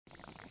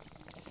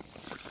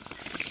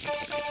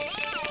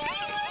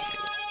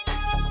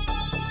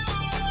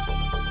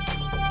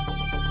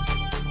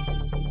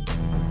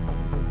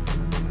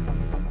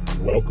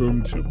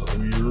Welcome to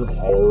Queer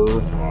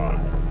Horror High.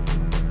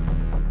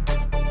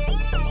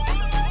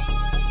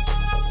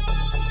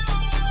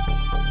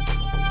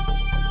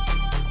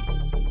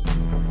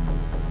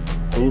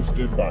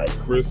 Hosted by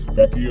Chris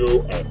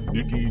Vecchio and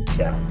Nikki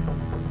Jack.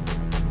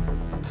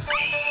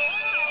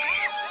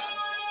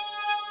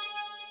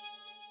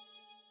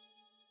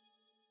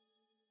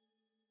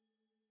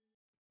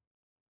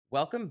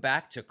 Welcome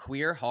back to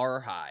Queer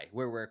Horror High,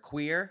 where we're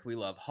queer, we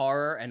love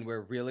horror, and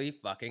we're really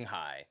fucking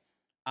high.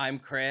 I'm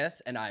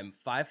Chris, and I'm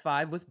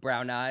 5'5" with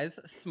brown eyes,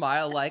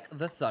 smile like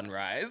the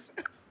sunrise.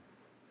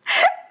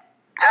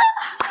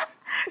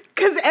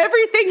 Because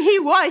everything he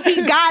wants,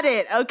 he got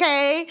it,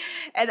 okay?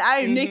 And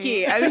I'm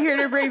Nikki. I'm here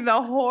to bring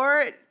the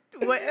horror.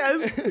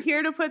 I'm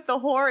here to put the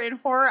horror in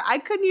horror. I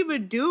couldn't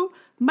even do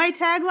my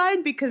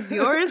tagline because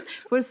yours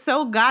was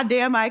so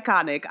goddamn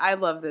iconic. I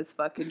love this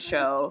fucking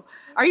show.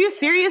 Are you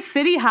serious?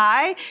 City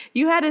High?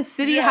 You had a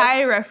City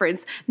High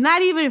reference.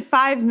 Not even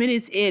 5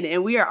 minutes in,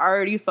 and we are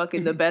already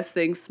fucking the best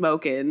thing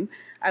smoking.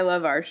 I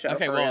love our show.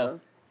 Okay, for well, real.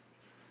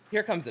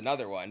 Here comes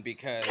another one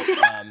because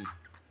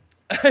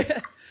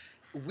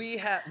we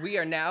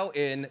are now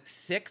in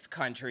 6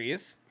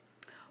 countries,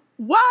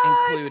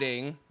 What?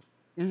 including.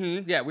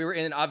 We were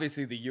in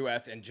obviously the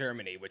U.S. and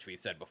Germany, which we've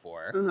said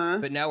before,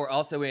 but now we're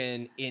also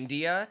in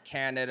India,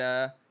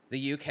 Canada, the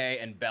U.K.,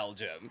 and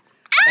Belgium,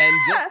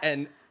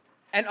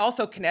 and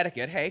also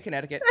Connecticut. Hey,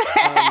 Connecticut.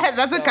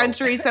 That's a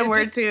country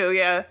somewhere too.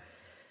 Yeah.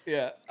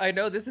 Yeah, I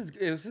know this is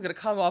gonna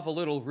come off a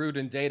little rude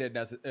and dated,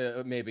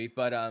 maybe,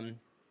 but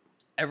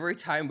every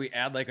time we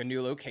add like a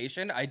new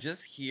location, I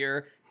just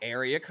hear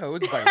area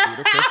codes by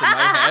Ludacris in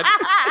my head.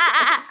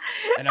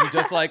 And I'm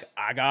just like,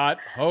 I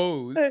got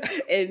hoes.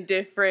 In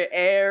different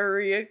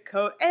area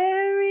codes.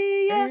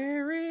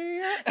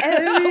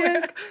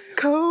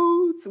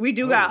 We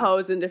do got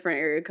hoes in different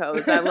area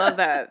codes. I love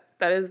that.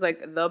 That is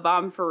like the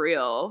bomb for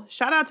real.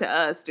 Shout out to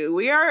us, dude.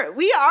 We are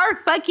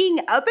fucking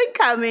up and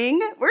coming.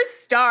 We're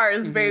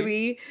stars,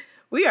 baby.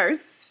 We are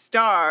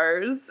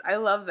stars. I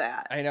love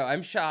that. I know.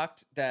 I'm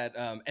shocked that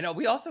and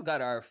we also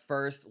got our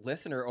first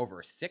listener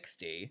over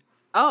 60.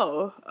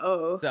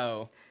 Oh.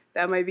 So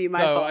that might be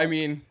my fault. I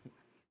mean,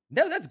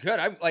 no, that's good.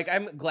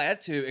 I'm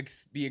glad to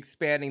be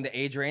expanding the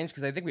age range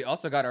because I think we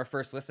also got our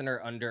first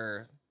listener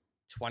under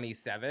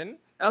 27.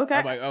 Okay.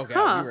 I'm like, okay,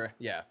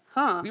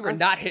 we were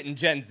not hitting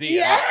Gen Z.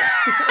 Yeah.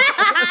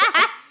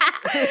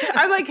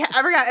 I'm like,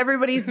 I forgot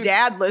everybody's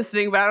dad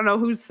listening, but I don't know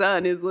whose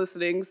son is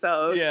listening.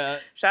 So yeah,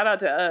 shout out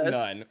to us.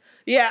 None.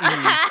 Yeah.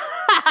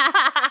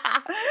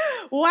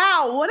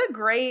 Wow, what a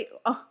great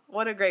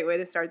way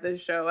to start this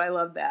show. I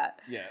love that.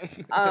 Yeah.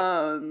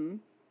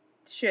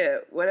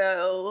 Shit. What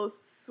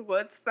else?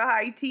 What's the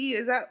high tea?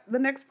 Is that the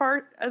next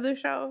part of the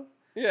show?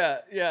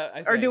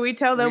 Yeah. Or do we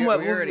tell them what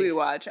movie we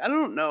watch? I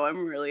don't know.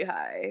 I'm really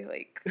high.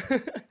 Like.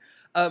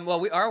 Well,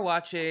 we are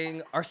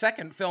watching our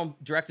second film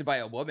directed by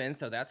a woman,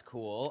 so that's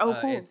cool. Oh,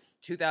 cool. It's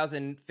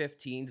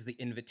 2015's The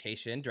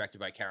Invitation, directed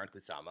by Karen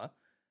Kusama.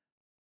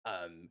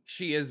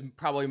 She is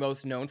probably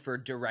most known for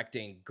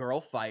directing Girl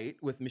Fight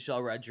with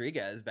Michelle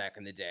Rodriguez back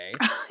in the day.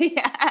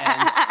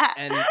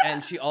 Yeah.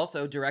 And she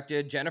also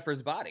directed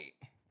Jennifer's Body.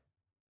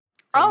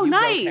 So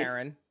nice. Go,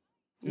 Karen.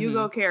 You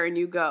go, Karen.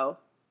 You go.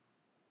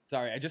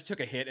 Sorry, I just took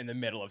a hit in the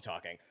middle of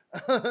talking.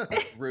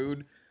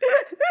 Rude.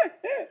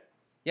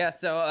 Yeah,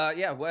 so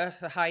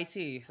high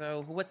tea.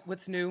 So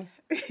what's new?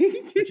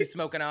 What you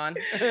smoking on?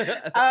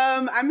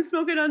 I'm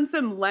smoking on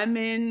some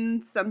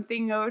lemon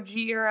something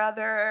OG or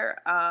other.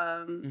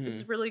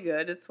 It's really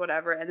good. It's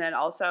whatever. And then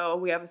also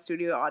we have a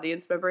studio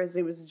audience member. His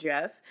name is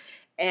Jeff,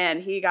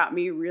 and he got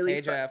me really.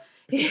 Hey, Jeff.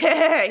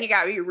 Yeah, he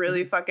got me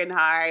really fucking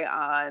high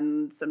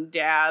on some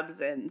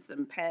dabs and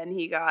some pen.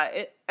 He got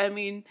it. I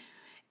mean,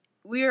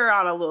 we are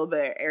on a little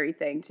bit of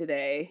everything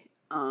today.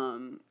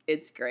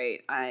 It's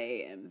great.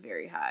 I am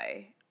very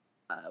high.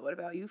 What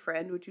about you,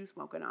 friend? What you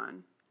smoking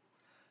on?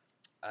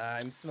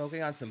 I'm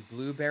smoking on some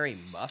blueberry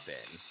muffin,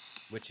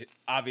 which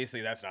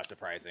obviously that's not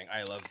surprising.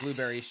 I love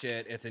blueberry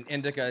shit. It's an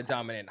indica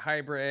dominant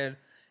hybrid.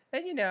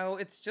 And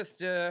it's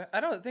just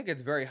I don't think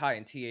it's very high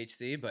in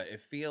THC, but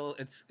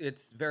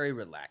it's very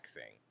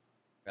relaxing.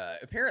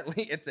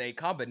 Apparently it's a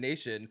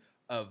combination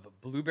of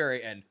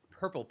blueberry and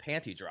purple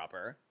panty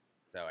dropper.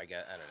 So I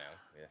don't know.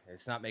 Yeah,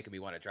 it's not making me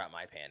want to drop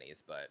my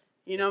panties, but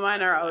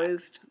mine are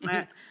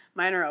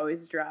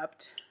always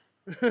dropped.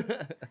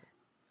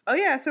 Oh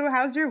yeah, so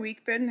how's your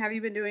week been? Have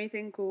you been doing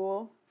anything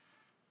cool?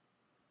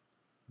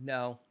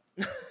 No.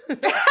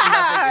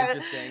 Nothing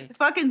interesting.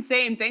 Fucking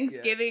same.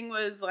 Thanksgiving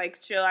was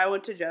like chill. I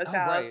went to Joe's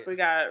house. Right. We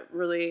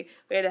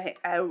had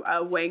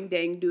a wang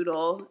dang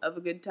doodle of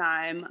a good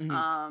time.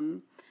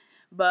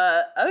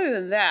 But other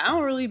than that, I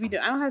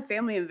don't have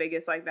family in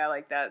Vegas like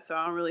that. So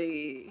I don't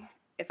really,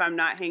 if I'm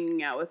not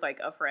hanging out with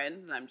like a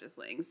friend, then I'm just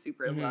laying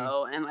super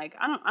low. And like,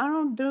 I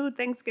don't do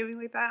Thanksgiving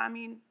like that. I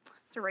mean,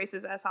 it's a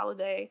racist ass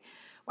holiday.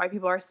 White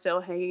people are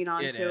still hanging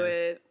on to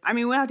it. I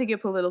mean, we don't have to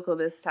get political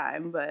this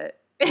time, but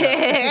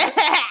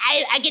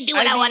I can do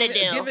what I want to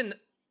do.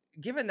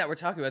 Given that we're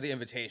talking about The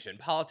Invitation,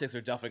 politics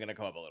are definitely going to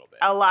come up a little bit.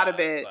 A lot of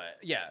it. But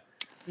yeah.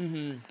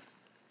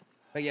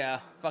 But yeah,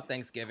 fuck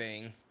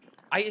Thanksgiving.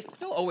 I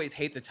still always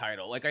hate the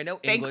title. Like, I know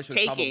English was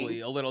probably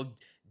a little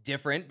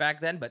different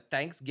back then, but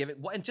Thanksgiving,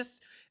 and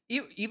just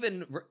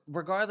even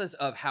regardless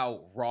of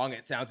how wrong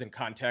it sounds in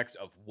context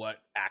of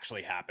what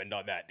actually happened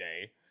on that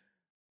day,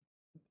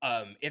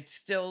 it's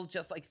still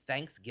just like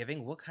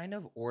Thanksgiving. What kind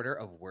of order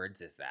of words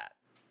is that?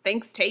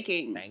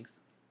 Thanks-taking. Thanks.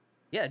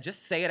 Yeah,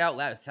 just say it out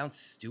loud. It sounds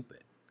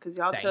stupid. Because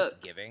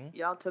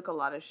y'all took a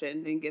lot of shit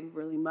and didn't give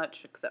really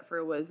much, except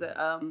for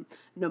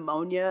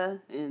pneumonia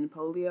and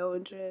polio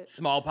and shit.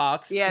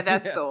 Smallpox. Yeah,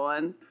 that's the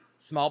one.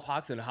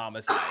 Smallpox and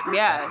homicide.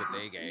 Yeah, that's what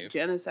they gave.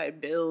 Genocide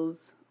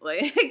bills,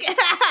 like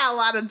a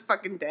lot of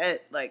fucking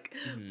debt, like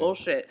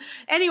bullshit.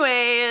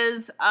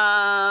 Anyways,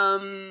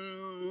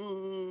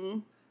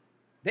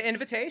 the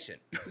invitation.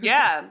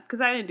 Yeah,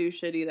 because I didn't do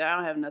shit either. I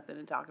don't have nothing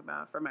to talk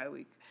about for my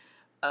week.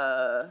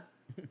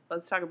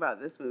 Let's talk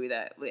about this movie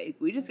that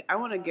I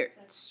want to get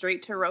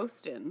straight to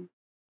roasting.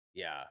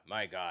 Yeah,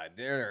 my God.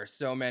 There are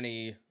so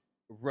many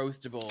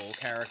roastable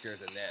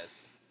characters in this.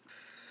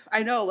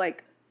 I know,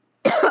 like,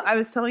 I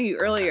was telling you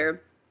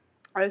earlier,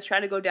 I was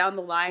trying to go down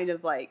the line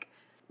of, like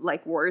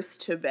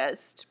worst to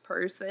best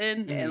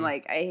person, and,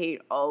 like, I hate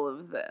all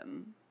of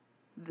them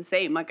the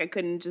same. Like, I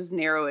couldn't just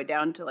narrow it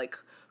down to, like,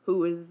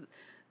 who is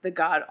the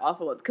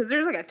god-awful, because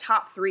there's, like, a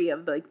top 3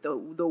 of, like, the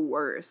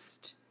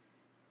worst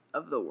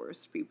of the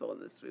worst people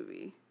in this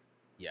movie.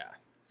 Yeah.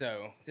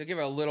 So to give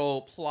a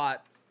little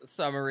plot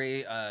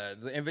summary,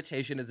 the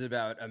invitation is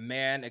about a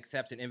man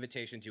accepts an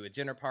invitation to a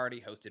dinner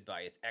party hosted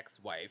by his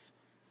ex-wife,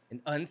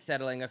 an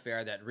unsettling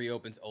affair that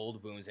reopens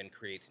old wounds and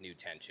creates new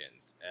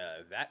tensions.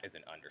 That is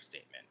an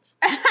understatement.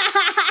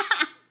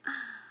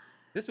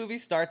 This movie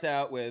starts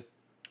out with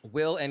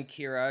Will and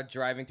Kira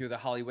driving through the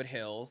Hollywood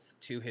Hills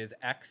to his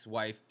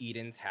ex-wife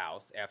Eden's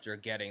house after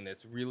getting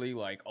this really,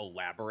 like,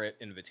 elaborate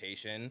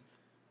invitation.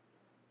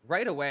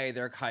 Right away,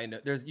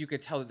 you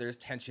could tell that there's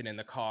tension in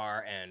the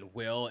car, and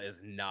Will is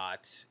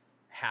not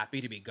happy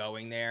to be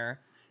going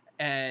there.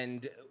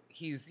 And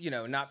he's,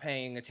 not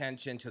paying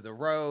attention to the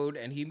road,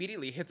 and he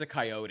immediately hits a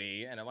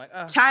coyote, and I'm like,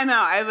 oh. Time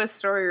out. I have a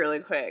story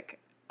really quick.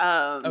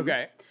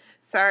 Okay.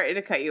 Sorry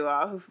to cut you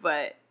off,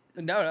 but...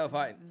 No,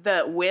 fine.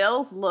 The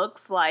Will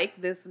looks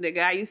like this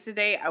nigga I used to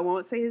date. I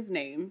won't say his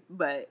name,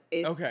 but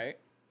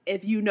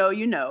if you know,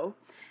 you know.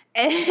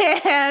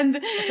 And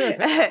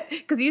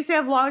because he used to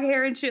have long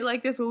hair and shit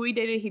like this when we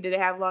dated, he didn't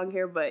have long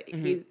hair, but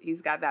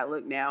he's got that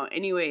look now.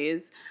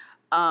 Anyways,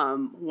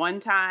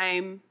 one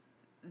time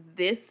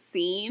this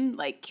scene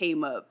like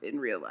came up in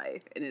real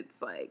life, and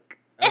it's like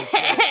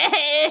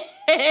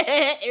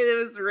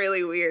it was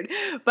really weird.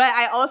 But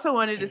I also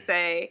wanted to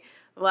say,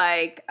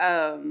 like,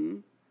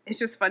 it's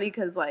just funny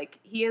because like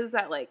he has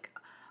that like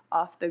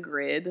off the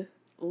grid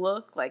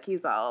look, like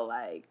he's all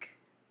like.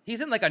 He's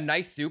in like a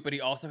nice suit, but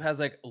he also has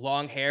like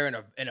long hair and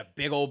a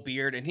big old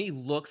beard, and he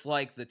looks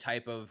like the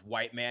type of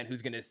white man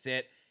who's gonna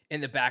sit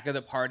in the back of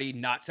the party,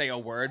 not say a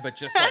word, but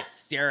just like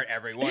stare at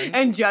everyone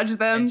and judge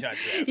them.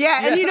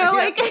 Yeah, and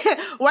like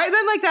white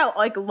men like that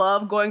like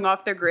love going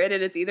off their grid,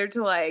 and it's either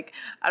to like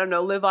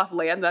live off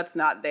land that's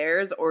not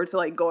theirs, or to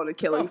like go on a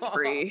killing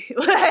spree.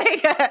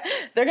 Like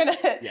they're gonna.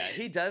 Yeah,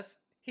 he does.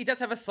 He does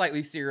have a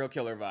slightly serial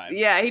killer vibe.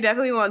 Yeah, he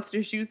definitely wants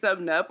to shoot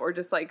something up or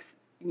just like.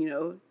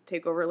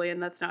 Take over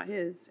land that's not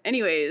his.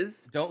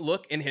 Anyways. Don't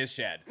look in his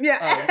shed.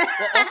 Yeah.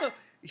 Well, also,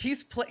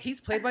 he's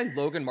played by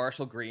Logan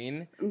Marshall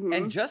Green,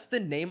 and just the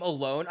name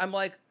alone, I'm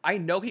like, I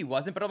know he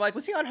wasn't, but I'm like,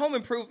 was he on Home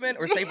Improvement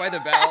or Saved by the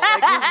Bell?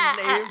 Like,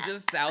 his name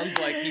just sounds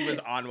like he was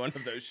on one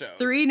of those shows.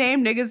 3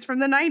 named niggas from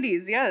the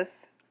 90s,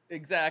 yes.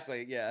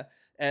 Exactly, yeah.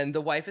 And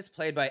the wife is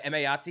played by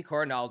Emayatsi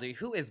Corinaldi,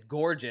 who is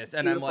gorgeous,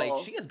 and beautiful. I'm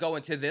like, she is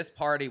going to this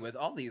party with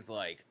all these,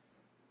 like,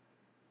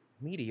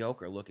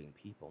 mediocre looking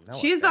people. No,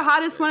 she's the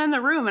hottest one in the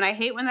room, and I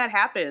hate when that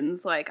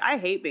happens. Like, I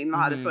hate being the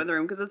hottest one in the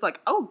room because it's like,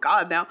 oh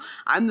god, now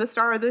I'm the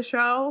star of the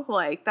show.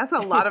 Like, that's a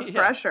lot of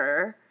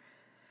pressure.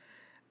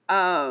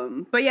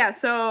 But yeah,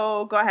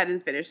 so go ahead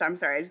and finish. I'm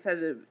sorry, I just had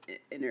to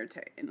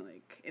interject.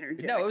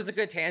 No, it was a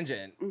good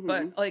tangent,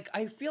 but like,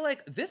 I feel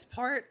like this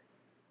part,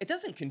 it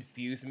doesn't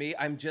confuse me.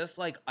 I'm just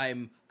like,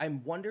 I'm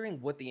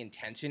wondering what the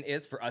intention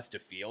is for us to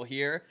feel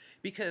here,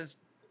 because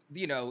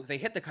they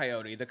hit the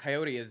coyote. The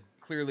coyote is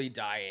clearly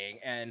dying,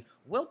 and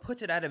Will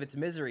puts it out of its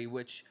misery,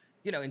 which,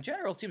 in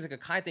general seems like a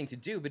kind thing to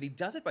do, but he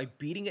does it by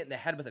beating it in the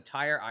head with a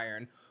tire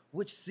iron,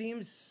 which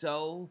seems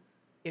so...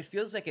 It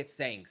feels like it's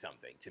saying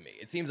something to me.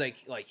 It seems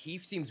like he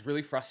seems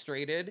really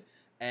frustrated,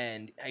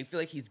 and I feel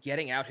like he's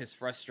getting out his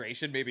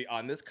frustration maybe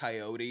on this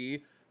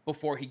coyote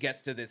before he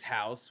gets to this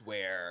house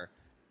where...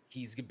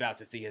 he's about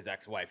to see his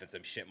ex-wife and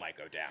some shit might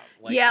go down.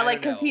 Like, yeah,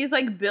 like, because he's,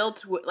 like,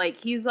 built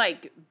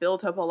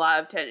up a lot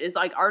of tense. It's,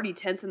 like, already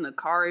tense in the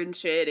car and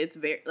shit. It's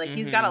very, like,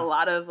 he's got a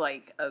lot of,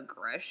 like,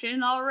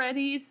 aggression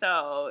already.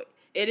 So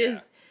it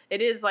is,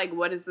 like,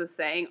 what is this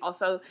saying?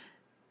 Also,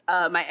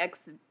 my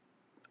ex,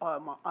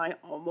 I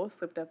almost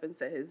slipped up and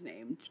said his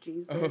name.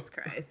 Jesus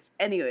Christ.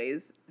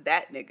 Anyways,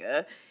 that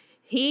nigga,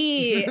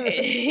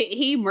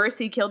 he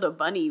mercy killed a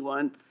bunny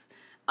once.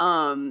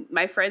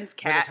 My friend's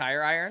cat. With a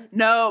tire iron?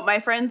 No,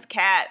 my friend's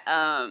cat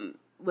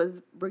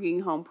was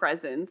bringing home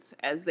presents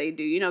as they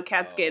do. You know,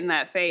 cats get in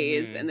that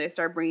phase and they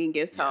start bringing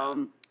gifts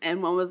home.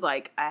 And one was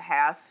like a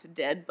half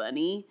dead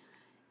bunny,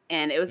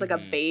 and it was like a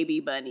baby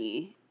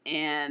bunny,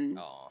 and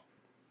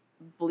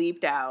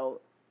bleeped out,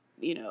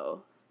 you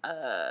know,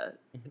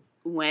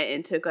 went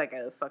and took like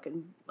a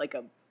fucking, like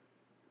a,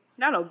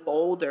 not a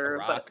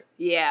boulder, but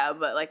yeah,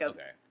 but like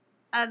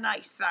a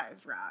nice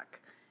sized rock,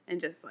 and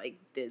just like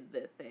did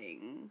the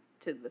thing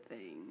to the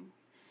thing.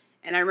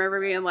 And I remember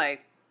being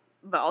like,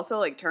 but also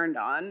like turned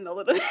on a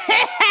little.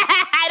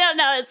 I don't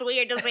know. It's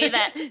weird to say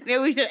that. Maybe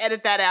we should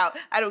edit that out.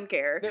 I don't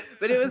care.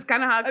 But it was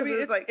kind of hot. I mean, it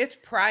was like, it's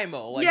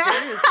primal. Like,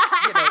 there is,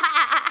 you know,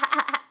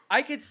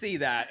 I could see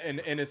that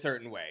in a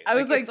certain way. I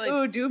was like,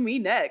 ooh, do me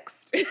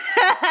next. It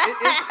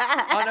is,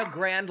 on a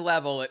grand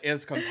level, it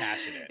is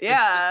compassionate. Yeah.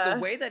 It's just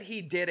the way that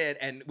he did it,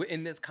 and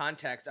in this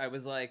context, I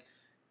was like,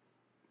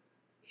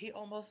 he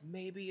almost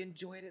maybe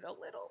enjoyed it a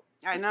little.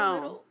 I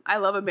know. I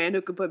love a man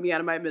who could put me out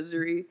of my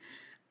misery.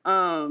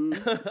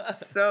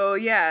 So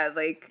yeah,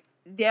 like,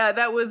 yeah,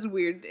 that was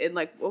weird. And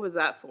like, what was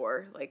that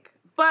for? Like,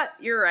 but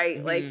you're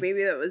right. Like,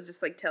 maybe that was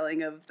just like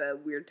telling of the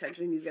weird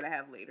tension he's gonna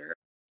have later.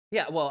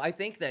 Yeah, well, I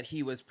think that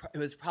it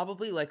was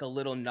probably like a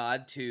little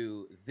nod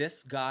to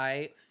this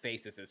guy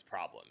faces his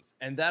problems,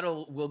 and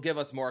will give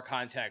us more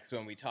context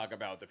when we talk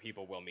about the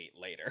people we'll meet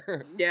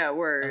later. Yeah,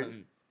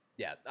 word.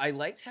 Yeah, I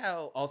liked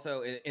how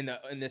also in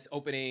this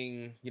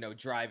opening, you know,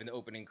 drive in the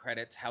opening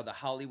credits, how the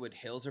Hollywood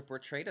Hills are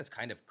portrayed as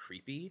kind of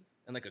creepy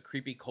and like a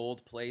creepy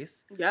cold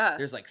place. Yeah,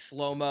 there's like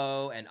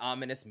slow-mo and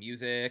ominous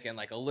music and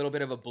like a little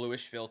bit of a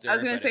bluish filter. I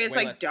was gonna say it's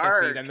way like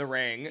dark than The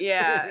Ring.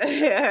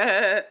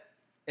 Yeah.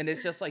 And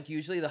it's just like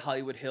usually the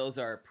Hollywood Hills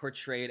are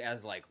portrayed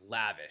as like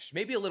lavish,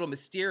 maybe a little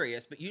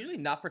mysterious, but usually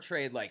not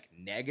portrayed like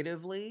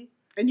negatively.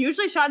 And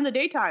usually shot in the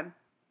daytime.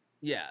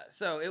 Yeah,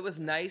 so it was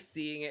nice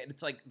seeing it.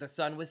 It's like the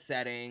sun was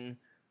setting.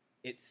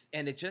 It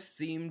just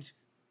seemed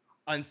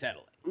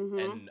unsettling,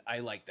 and I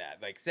like that.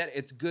 Like,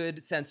 it's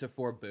good sense of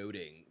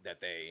foreboding that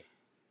they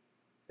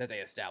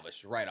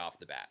established right off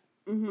the bat.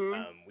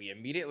 We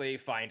immediately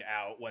find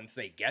out once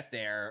they get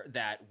there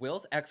that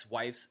Will's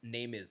ex-wife's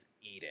name is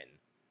Eden.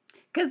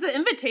 Because the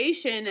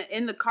invitation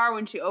in the car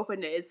when she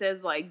opened it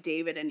says like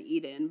David and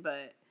Eden,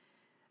 but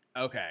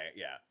okay,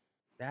 yeah.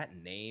 That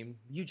name,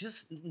 you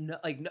just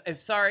like,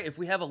 if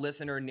we have a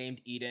listener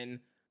named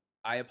Eden,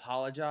 I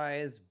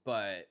apologize,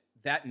 but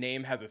that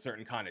name has a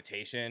certain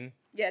connotation.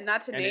 Yeah,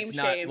 not to name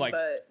shame, like,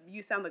 but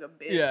you sound like a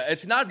bitch. Yeah,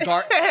 it's not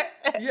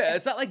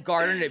it's not like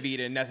Garden of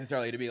Eden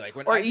necessarily to be like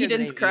when or I hear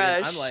Eden's the name crush.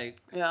 Eden, I'm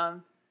like, yeah.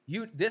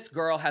 This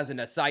girl has an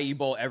acai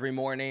bowl every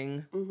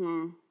morning.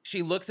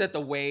 She looks at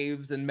the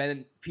waves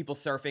and people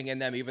surfing in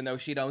them, even though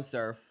she don't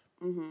surf.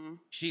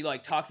 She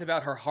like talks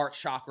about her heart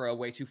chakra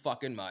way too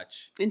fucking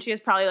much. And she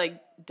has probably like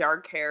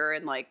dark hair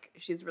and like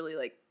she's really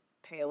like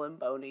pale and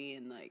bony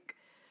and like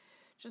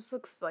just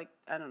looks like,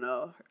 I don't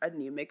know,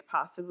 anemic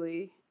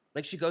possibly.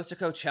 Like she goes to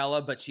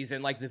Coachella, but she's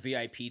in like the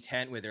VIP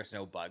tent where there's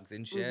no bugs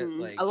and shit.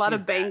 Like a lot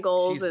of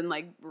bangles and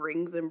like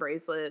rings and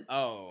bracelets.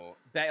 Oh,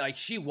 like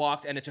she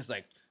walks and it's just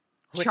like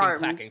charms.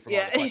 Clacking from yeah,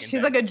 all the fucking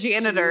she's like a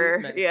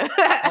janitor. Yeah.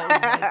 Oh my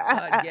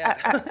god,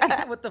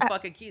 yeah. With the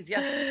fucking keys.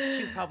 Yes,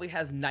 she probably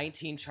has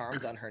 19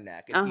 charms on her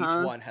neck, and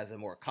each one has a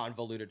more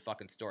convoluted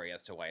fucking story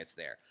as to why it's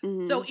there.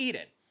 So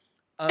Eden,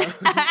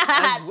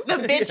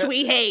 the bitch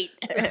we hate.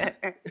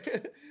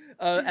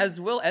 As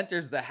Will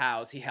enters the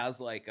house, he has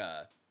like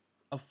a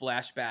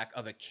flashback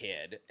of a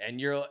kid,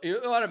 and you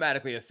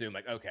automatically assume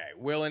like, okay,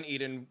 Will and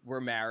Eden were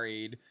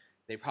married.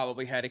 They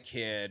probably had a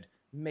kid.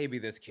 Maybe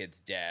this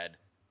kid's dead.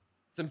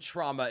 Some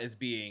trauma is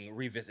being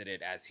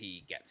revisited as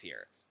he gets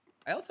here.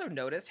 I also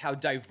noticed how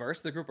diverse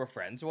the group of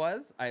friends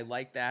was. I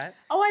like that.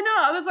 Oh, I know.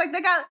 I was like,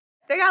 they got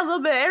a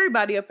little bit of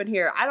everybody up in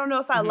here. I don't know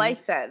if I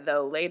like that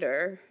though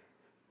later.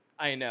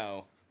 I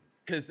know.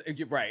 Because,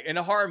 right, in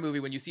a horror movie,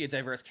 when you see a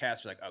diverse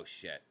cast, you're like, oh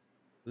shit,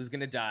 who's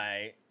gonna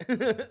die?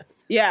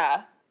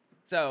 Yeah.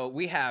 So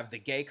we have the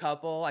gay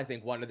couple. I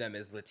think one of them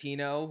is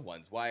Latino,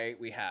 one's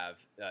white. We have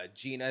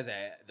Gina,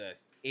 the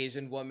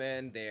Asian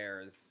woman.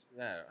 There's,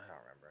 I don't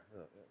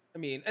remember. I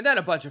mean, and then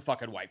a bunch of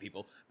fucking white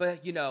people.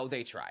 But, you know,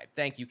 they tried.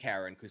 Thank you,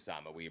 Karen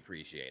Kusama. We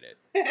appreciate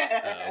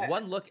it.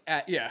 One look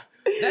at, yeah.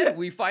 Then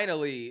we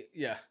finally,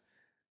 yeah.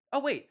 Oh,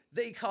 wait.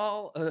 They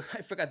call,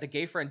 I forgot, the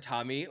gay friend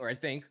Tommy, or I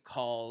think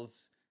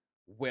calls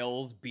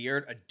Will's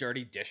beard a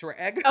dirty dish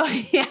rag. Oh,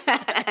 yeah.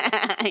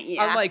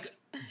 Yeah. I'm like,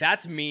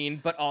 that's mean,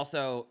 but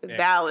also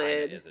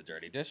valid. It is a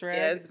dirty dish rag.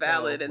 Yeah, it's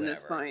valid in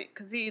this point.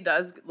 Because he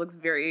looks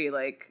very,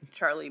 like,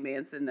 Charlie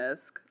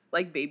Manson-esque.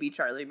 Like, baby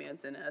Charlie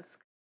Manson-esque.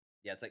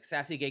 Yeah, it's like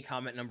sassy gay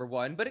comment number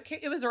 1, but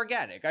it was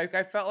organic.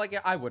 I felt like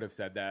I would have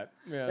said that.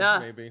 Yeah.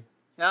 Maybe.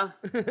 Yeah.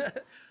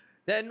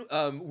 Then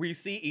we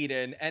see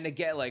Eden, and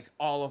again, like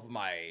all of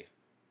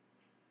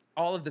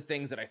the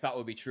things that I thought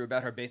would be true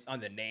about her based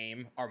on the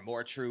name are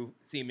more true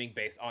seeming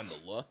based on the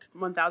look.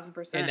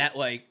 1000%. And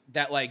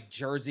that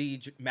jersey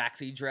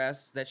maxi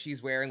dress that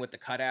she's wearing with the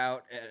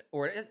cutout,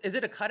 or is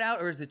it a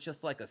cutout or is it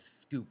just like a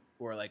scoop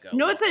or like a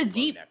no? It's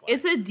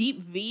a deep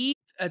V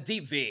A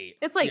deep V.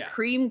 It's like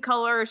cream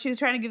color. She was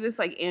trying to give this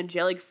like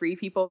angelic free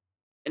people,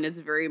 and it's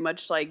very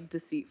much like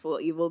deceitful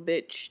evil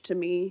bitch to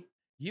me.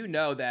 You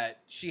know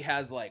that she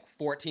has like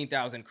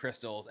 14,000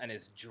 crystals and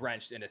is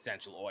drenched in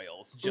essential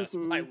oils just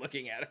by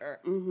looking at her.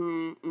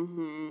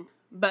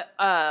 But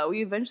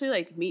we eventually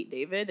like meet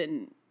David,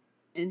 and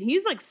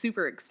he's like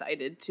super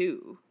excited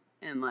too,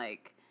 and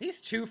like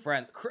he's too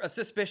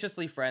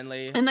suspiciously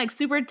friendly, and like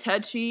super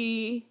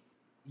touchy.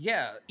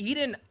 Yeah,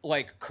 Eden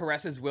like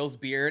caresses Will's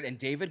beard, and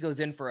David goes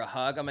in for a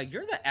hug. I'm like,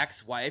 you're the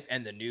ex-wife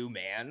and the new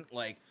man.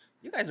 Like,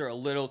 you guys are a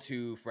little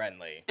too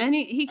friendly. And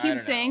he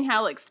keeps saying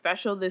how like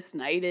special this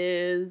night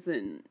is,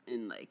 and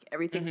like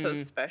everything's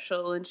so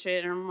special and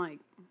shit. And I'm like,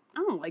 I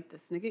don't like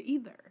this nigga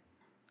either.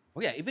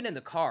 Well, yeah, even in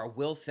the car,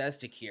 Will says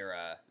to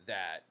Kira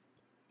that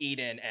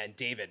Eden and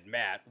David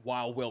met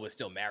while Will was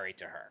still married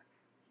to her.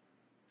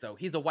 So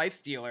he's a wife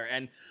stealer,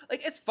 and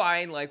like it's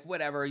fine, like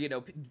whatever, you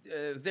know.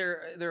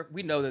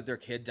 We know that their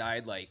kid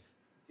died. Like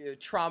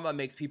trauma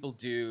makes people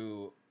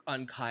do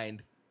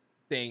unkind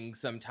things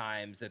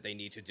sometimes that they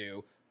need to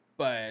do,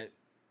 but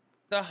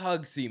the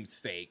hug seems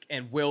fake,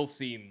 and Will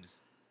seems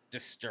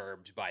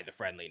disturbed by the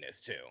friendliness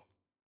too.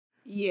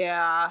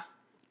 Yeah,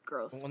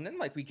 gross. And then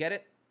like we get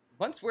it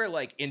once we're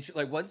like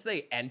once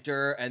they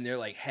enter and they're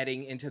like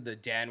heading into the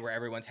den where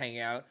everyone's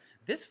hanging out.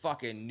 This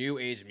fucking new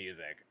age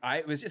music.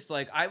 I was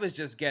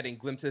just getting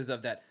glimpses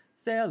of that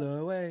sail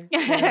away,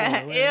 sail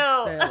away,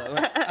 sail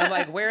away. I'm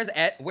like, where's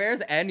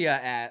Enya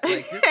at?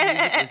 Like this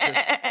music was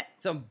just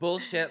some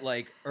bullshit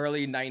like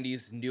early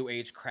 90s new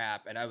age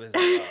crap, and I was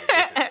like, oh,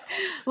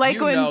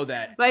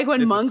 this is like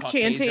when monk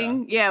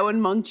chanting, when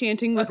monk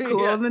chanting was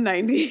cool in the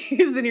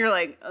 90s, and you're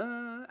like,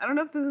 I don't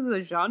know if this is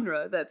a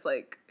genre that's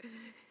like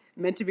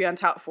meant to be on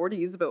top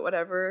 40s, but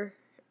whatever.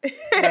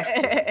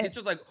 It's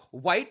just like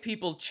white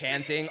people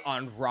chanting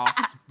on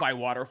rocks by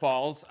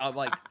waterfalls. I'm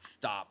like,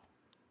 stop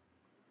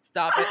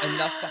it,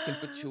 enough fucking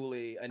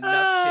patchouli,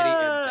 enough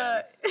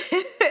shitty incense.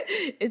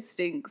 It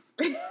stinks.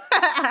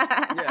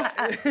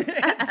 Yeah,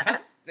 it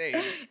does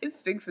stink. It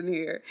stinks in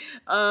here.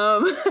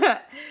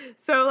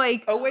 So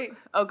like,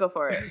 oh, go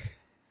for it.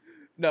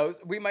 No,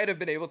 we might have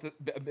been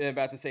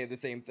about to say the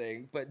same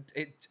thing, but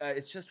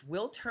it's just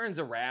Will turns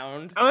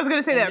around. I was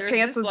gonna say that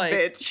pantsless like,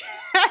 bitch.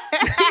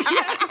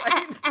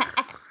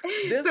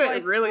 This so like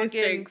it really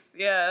stinks.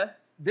 Yeah.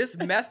 This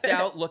methed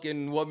out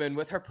looking woman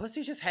with her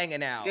pussy just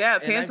hanging out. Yeah,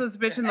 pantsless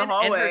bitch in the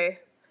hallway.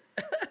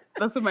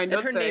 That's what my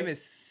notes say. Her name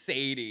is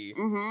Sadie.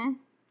 Mm-hmm.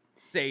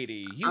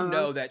 Sadie, you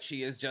know that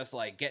she is just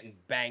like getting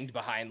banged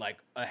behind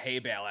like a hay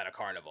bale at a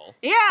carnival.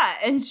 Yeah,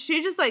 and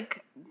she just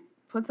like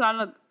puts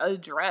on a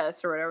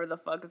dress or whatever the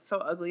fuck. It's so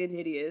ugly and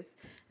hideous.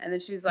 And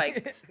then she's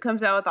like,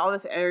 comes out with all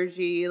this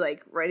energy,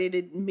 like ready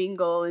to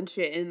mingle and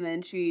shit. And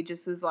then she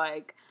just is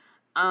like,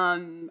 I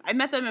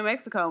met them in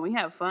Mexico and we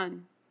have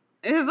fun.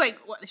 It was like,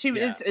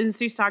 and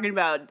she's talking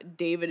about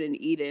David and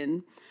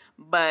Eden.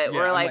 But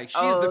we're like,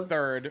 she's the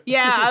third.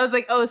 Yeah, I was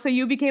like, oh, so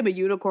you became a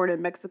unicorn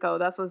in Mexico.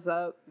 That's what's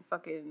up.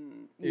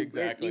 Fucking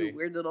exactly. You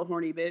weird little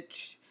horny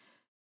bitch.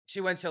 She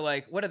went to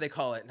like, what do they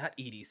call it? Not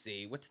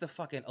EDC. What's the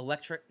fucking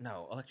Electric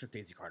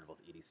Daisy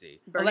Carnival's EDC.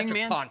 Burning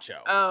Electric Man? Poncho.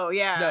 Oh,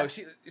 yeah. No,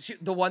 she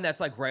the one that's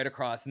like right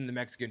across in the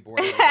Mexican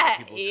border. Where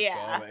people just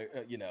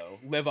go,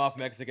 live off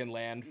Mexican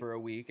land for a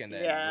week and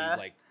then leave,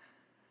 like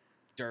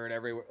dirt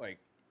everywhere, like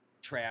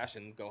trash,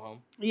 and go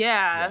home.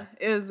 Yeah,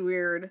 it was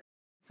weird.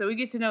 So we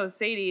get to know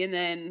Sadie, and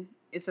then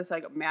it's just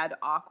like mad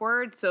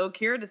awkward. So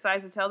Kira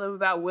decides to tell them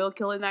about Will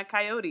killing that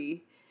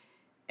coyote.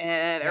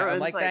 And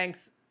everyone's like,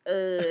 thanks.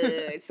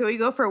 So we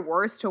go from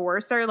worse to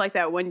worser, like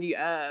that one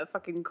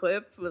fucking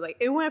clip with like,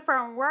 it went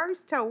from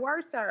worse to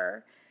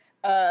worser.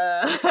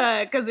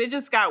 Because it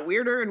just got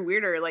weirder and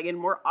weirder, like, and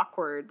more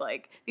awkward.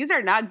 Like, these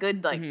are not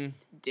good, like,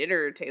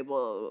 dinner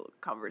table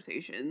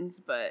conversations,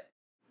 but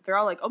they're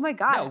all like, oh my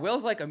God. No,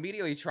 Will's like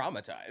immediately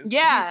traumatized.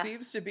 Yeah. He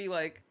seems to be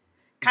like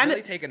kind of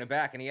really taken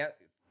aback, and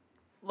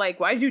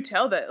like, why'd you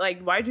tell them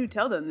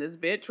this,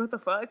 bitch? What the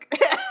fuck?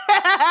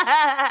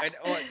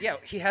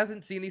 He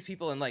hasn't seen these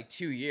people in like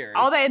 2 years.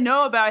 All they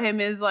know about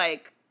him is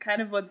like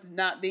kind of what's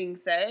not being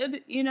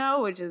said,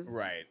 which is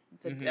right.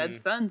 The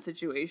dead son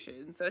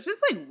situation. So it's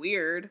just like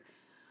weird.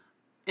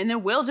 And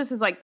then Will just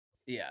is like,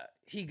 yeah,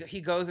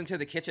 he goes into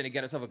the kitchen to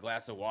get himself a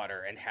glass of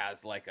water and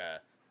has like a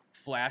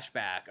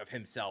flashback of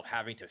himself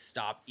having to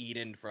stop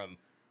Eden from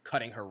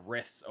cutting her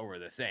wrists over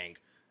the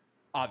sink.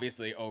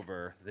 Obviously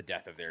over the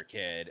death of their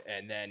kid.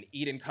 And then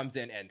Eden comes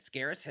in and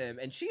scares him,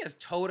 and she is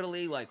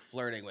totally like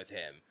flirting with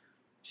him.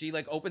 She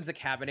like opens a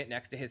cabinet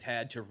next to his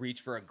head to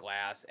reach for a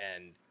glass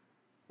and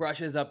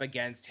brushes up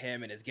against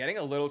him and is getting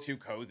a little too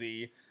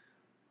cozy.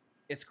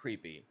 It's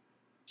creepy.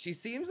 She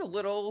seems a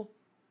little,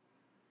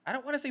 I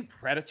don't want to say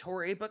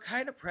predatory, but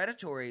kind of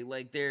predatory.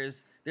 Like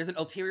there's an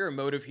ulterior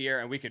motive here,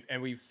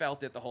 and we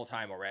felt it the whole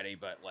time already,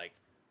 but like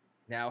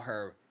now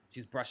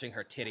she's brushing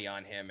her titty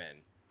on him, and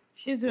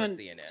she's doing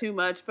too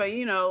much, but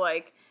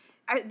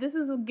this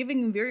is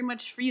giving very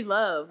much free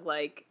love.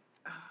 Like,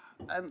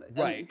 I'm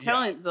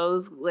telling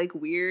those like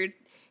weird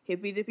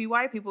hippy dippy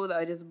white people that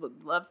I just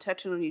love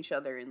touching on each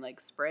other and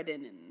like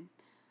spreading, and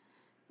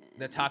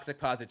The toxic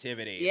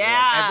positivity.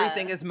 Yeah. Like,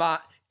 everything is mine.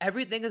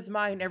 Everything is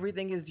mine.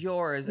 Everything is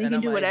yours. We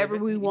can do whatever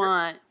we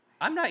want.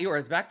 I'm not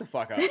yours. Back the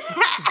fuck up.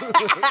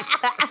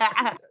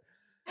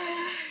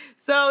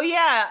 So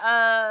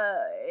yeah,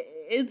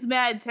 it's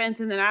mad tense,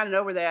 and then out of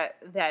nowhere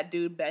that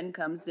dude Ben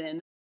comes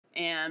in,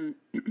 and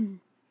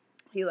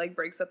he like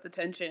breaks up the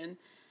tension,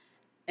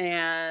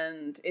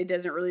 and it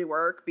doesn't really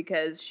work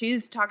because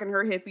she's talking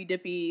her hippy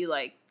dippy,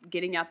 like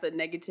getting out the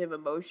negative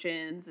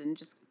emotions and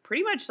just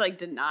pretty much like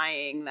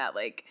denying that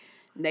like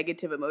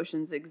negative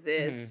emotions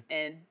exist.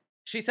 And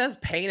she says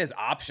pain is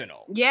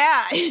optional.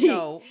 Yeah.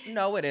 No,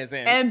 it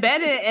isn't. And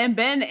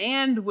Ben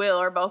and Will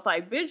are both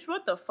like, bitch,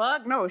 what the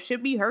fuck? No, it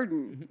should be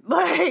hurting.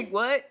 Like,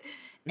 what?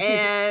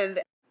 And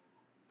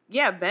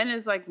yeah, Ben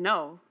is like,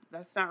 no,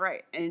 that's not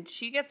right. And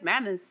she gets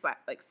mad and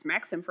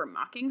smacks him for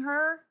mocking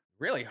her.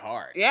 Really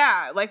hard.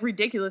 Yeah, like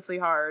ridiculously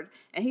hard.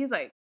 And he's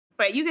like,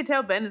 but you can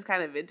tell Ben is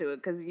kind of into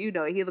it because, you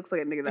know, he looks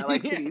like a nigga that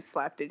likes to be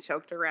slapped and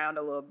choked around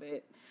a little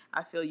bit.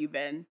 I feel you,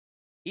 Ben.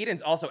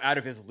 Eden's also out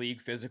of his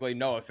league physically.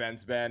 No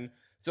offense, Ben.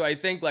 So I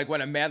think like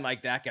when a man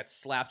like that gets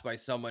slapped by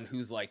someone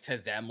who's like to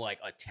them like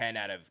a 10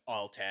 out of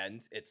all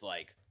 10s, it's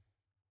like,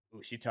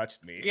 ooh, she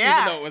touched me.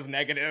 Yeah. Even though it was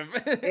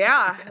negative.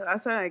 Yeah.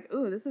 That's why I'm like,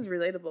 ooh, this is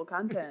relatable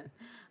content.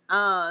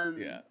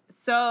 Yeah.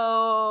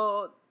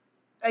 So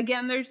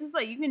again, there's just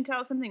like, you can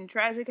tell something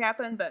tragic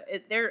happened, but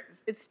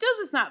it's still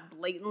just not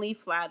blatantly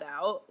flat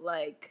out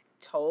like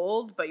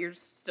told, but you're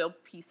still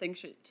piecing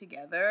shit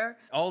together.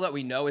 All that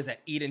we know is that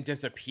Eden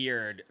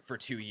disappeared for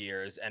 2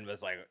 years and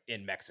was like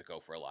in Mexico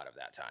for a lot of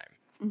that time.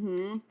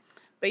 Mm-hmm.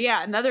 But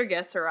yeah, another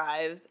guest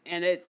arrives,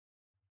 and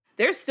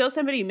there's still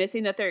somebody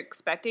missing that they're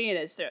expecting, and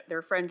it's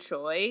their friend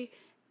Choi.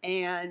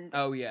 And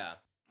oh yeah,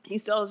 he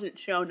still hasn't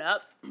shown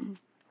up.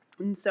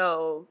 And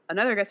so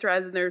another guest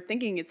arrives, and they're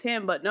thinking it's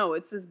him, but no,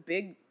 it's this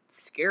big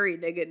scary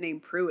nigga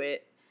named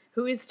Pruitt,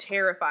 who is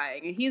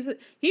terrifying. And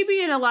he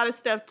be in a lot of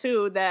stuff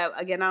too that,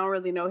 again, I don't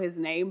really know his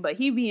name, but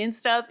he be in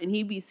stuff and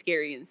he be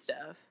scary and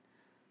stuff.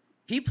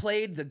 He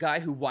played the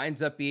guy who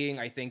winds up being,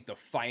 I think, the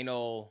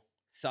final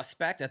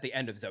suspect at the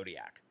end of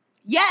Zodiac.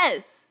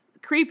 Yes!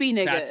 Creepy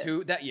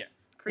nigga. Yeah.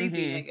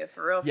 Creepy nigga,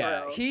 for real,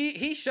 yeah, for real.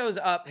 He shows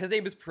up, his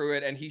name is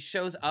Pruitt, and he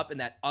shows up in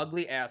that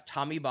ugly-ass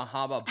Tommy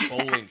Bahama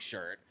bowling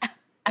shirt.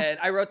 And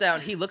I wrote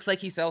down, he looks like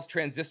he sells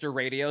transistor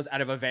radios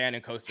out of a van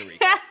in Costa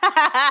Rica.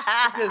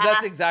 Because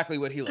that's exactly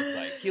what he looks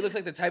like. He looks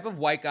like the type of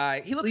white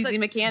guy. He looks sleazy like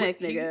mechanic,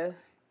 nigga.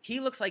 He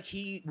looks like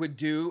he would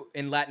do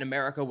in Latin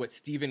America what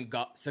Steven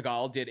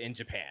Seagal did in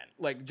Japan.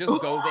 Like,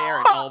 just go there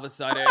and all of a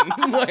sudden,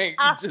 like,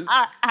 just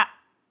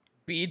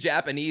be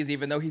Japanese,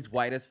 even though he's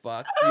white as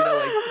fuck. You know,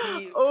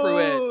 like,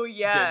 Pruitt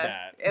did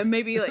that. And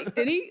maybe, like,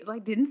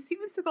 didn't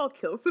Steven Seagal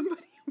kill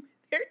somebody over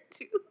there,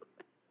 too?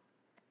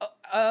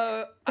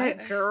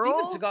 That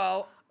girl? Steven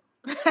Seagal.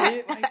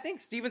 I think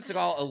Steven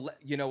Seagal.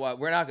 You know what?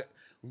 We're not gonna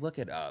look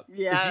it up.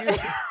 Yeah.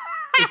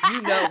 If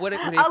you know what do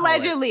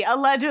you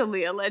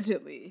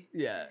allegedly.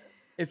 Yeah.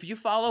 If you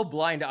follow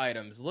blind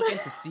items, look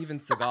into Steven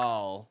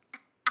Seagal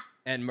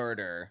and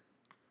murder.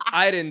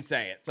 I didn't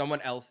say it.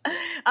 Someone else did.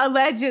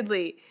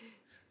 Allegedly.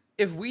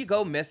 If we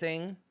go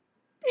missing,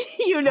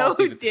 you know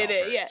who did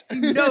it. Yeah.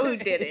 You know who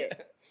did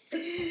it.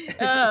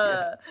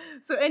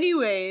 So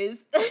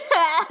anyways,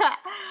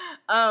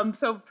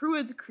 so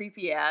Pruitt's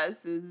creepy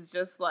ass is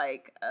just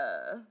like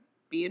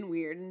being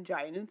weird and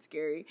giant and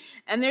scary,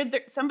 and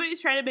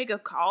somebody's trying to make a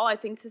call, I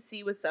think, to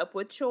see what's up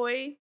with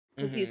Choi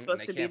because he's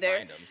supposed to be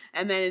there,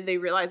 and then they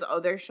realize, oh,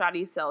 there's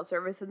shoddy cell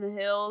service in the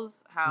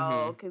hills.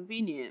 How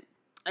convenient.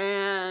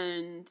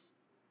 And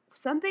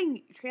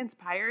something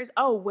transpires.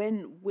 Oh,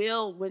 when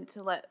Will went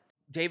to let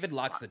David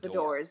locks the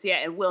doors. Yeah,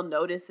 and Will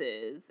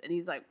notices, and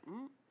he's like,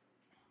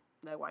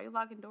 like, why are you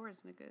locking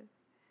doors, nigga?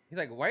 He's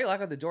like, why are you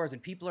locking the doors?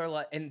 And people are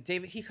like, and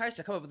David, he tries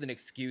to come up with an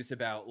excuse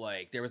about,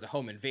 like, there was a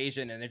home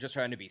invasion and they're just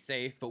trying to be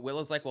safe. But Will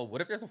is like, well,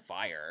 what if there's a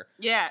fire?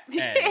 Yeah.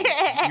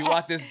 And you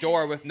lock this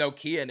door with no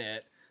key in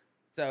it.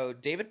 So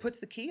David puts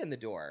the key in the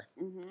door.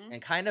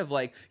 And kind of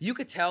like, you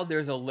could tell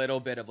there's a little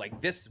bit of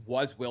like, this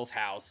was Will's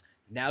house.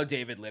 Now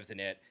David lives in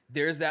it.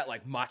 There's that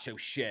like macho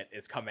shit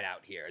is coming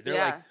out here.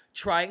 They're like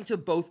trying to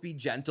both be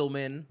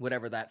gentlemen,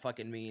 whatever that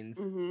fucking means.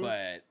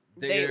 But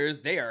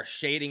they are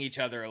shading each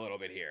other a little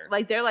bit here.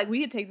 Like, they're like,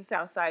 we could take this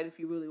outside if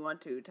you really want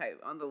to,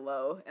 type on the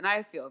low. And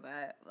I feel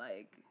that,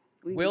 like,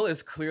 Will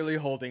is clearly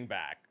holding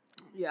back.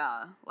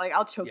 Yeah, like,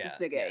 I'll choke this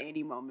nigga at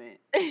any moment.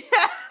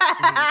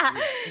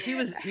 Because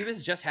he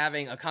was just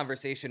having a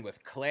conversation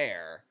with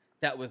Claire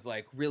that was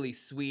like really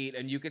sweet,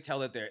 and you could tell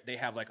that they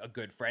have like a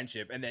good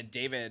friendship. And then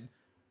David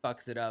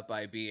fucks it up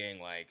by being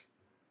like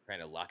trying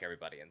to lock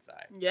everybody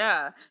inside.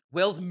 Yeah.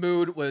 Will's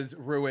mood was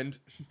ruined.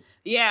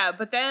 Yeah,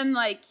 but then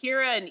like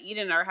Kira and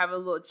Eden are having a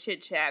little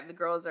chit chat. The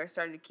girls are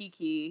starting to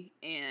kiki,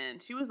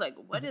 and she was like,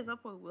 "What is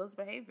up with Will's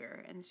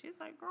behavior?" And she's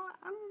like, "Girl,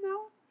 I don't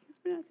know. He's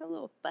been like a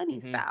little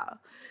funny style."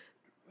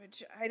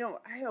 Which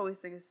I always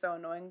think is so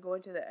annoying,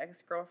 going to the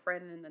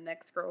ex-girlfriend and the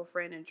next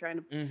girlfriend and trying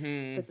to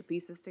put the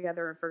pieces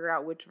together and figure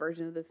out which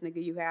version of this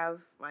nigga you have.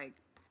 Like,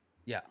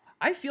 Yeah,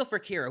 I feel for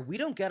Kira. We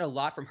don't get a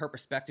lot from her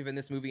perspective in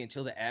this movie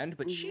until the end,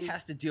 but she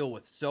has to deal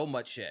with so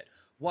much shit.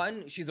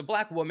 One, she's a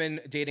black woman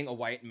dating a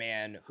white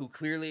man who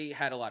clearly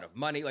had a lot of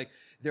money. Like,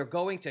 they're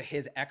going to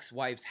his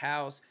ex-wife's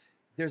house.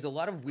 There's a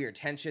lot of weird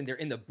tension. They're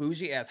in the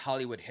bougie-ass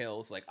Hollywood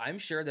Hills. Like, I'm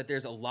sure that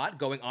there's a lot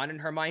going on in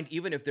her mind,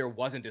 even if there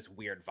wasn't this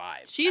weird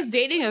vibe. She's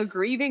dating a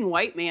grieving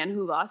white man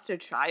who lost a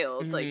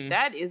child. Like,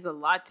 that is a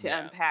lot to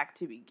unpack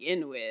to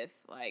begin with.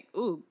 Like,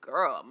 ooh,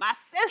 girl, my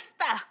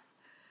sister.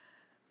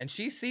 And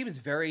she seems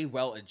very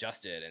well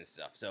adjusted and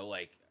stuff. So,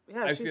 like,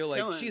 yeah, I feel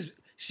like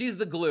she's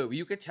the glue.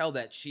 You could tell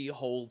that she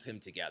holds him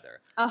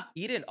together.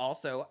 Eden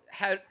also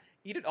had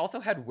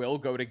Will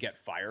go to get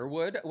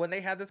firewood when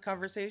they had this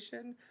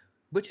conversation,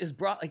 which is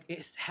brought like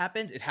it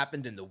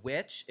happened in The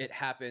Witch. It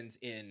happens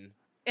in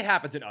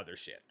other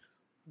shit.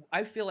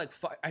 I feel like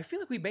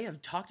we may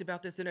have talked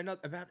about this in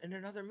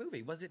another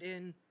movie. Was it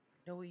in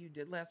Know What You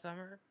Did Last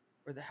Summer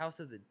or The House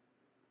of the?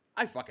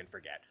 I fucking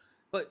forget.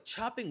 But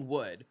chopping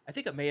wood, I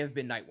think it may have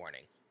been Night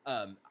Warning.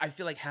 I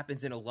feel like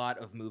happens in a lot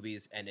of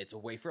movies, and it's a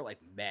way for like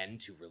men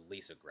to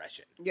release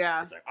aggression.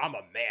 Yeah, it's like, I'm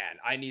a man.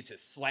 I need to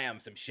slam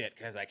some shit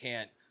because I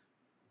can't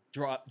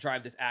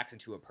drive this axe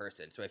into a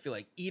person. So I feel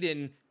like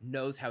Eden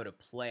knows how to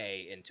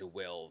play into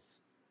Will's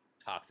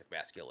toxic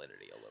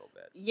masculinity a little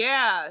bit.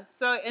 Yeah.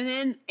 So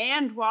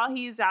and while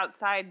he's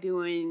outside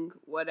doing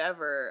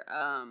whatever,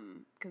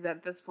 because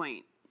at this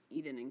point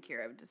Eden and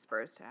Kira have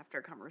dispersed after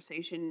a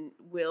conversation,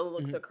 Will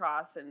looks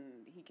across and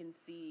he can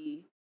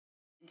see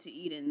into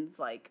Eden's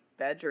like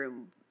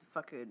bedroom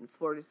fucking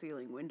floor to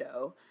ceiling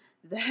window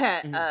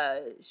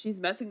that she's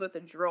messing with a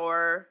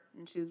drawer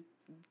and she's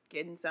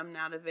getting something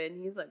out of it,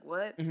 and he's like,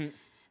 what?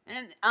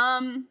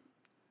 And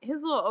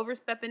his little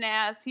overstepping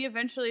ass, he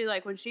eventually,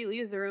 like, when she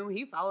leaves the room,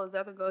 he follows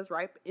up and goes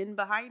right in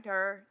behind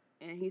her,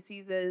 and he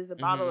sees it as a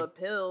bottle of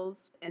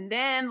pills. And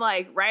then,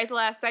 like, right at the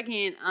last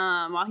second,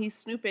 while he's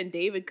snooping,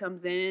 David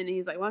comes in, and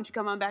he's like, why don't you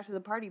come on back to the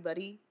party,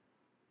 buddy?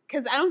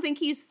 Because I don't think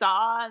he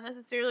saw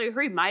necessarily,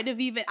 or he might have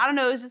even, I don't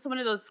know, it was just one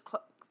of those,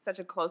 such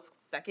a close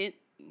second.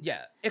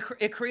 Yeah,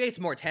 it creates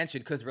more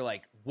tension because we're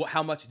like,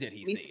 how much did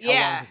he see?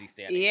 How long is he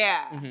standing?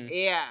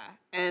 Yeah.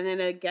 And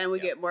then again, we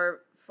get more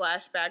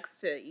flashbacks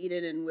to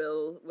Eden and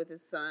Will with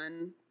his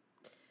son.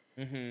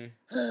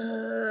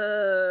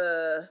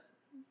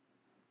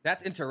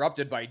 That's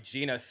interrupted by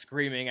Gina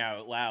screaming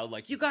out loud,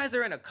 like, you guys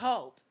are in a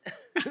cult.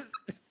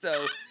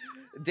 So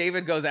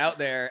David goes out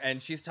there and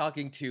she's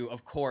talking to,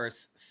 of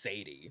course,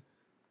 Sadie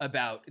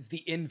about the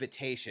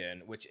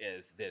Invitation, which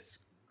is this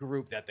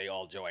group that they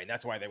all join.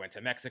 That's why they went to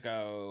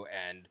Mexico,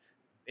 and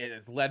it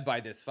is led by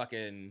this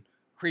fucking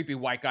creepy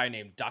white guy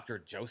named Dr.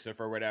 Joseph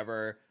or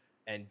whatever.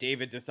 And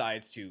David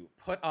decides to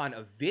put on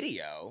a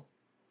video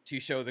to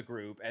show the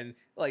group, and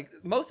like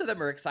most of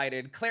them are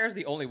excited. Claire's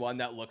the only one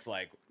that looks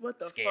like what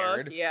the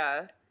scared. Fuck?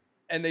 Yeah.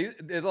 And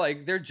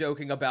they're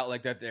joking about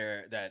like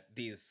that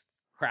these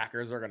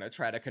crackers are gonna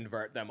try to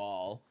convert them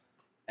all.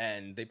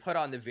 And they put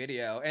on the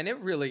video, and it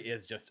really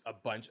is just a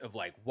bunch of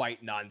like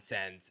white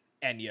nonsense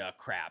Enya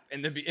crap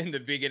in the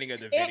beginning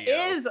of the video. It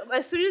is.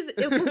 As soon as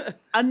it was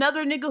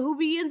another nigga who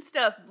be in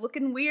stuff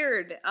looking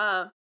weird.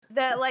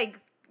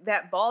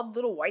 That bald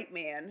little white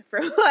man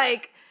from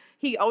like,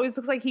 he always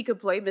looks like he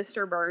could play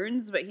Mr.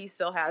 Burns, but he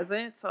still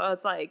hasn't. So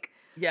it's like,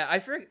 yeah, I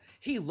forget.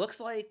 He looks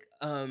like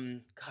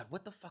God,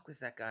 what the fuck was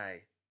that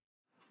guy?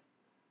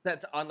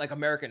 That's on like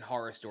American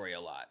Horror Story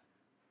a lot.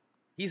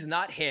 He's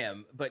not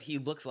him, but he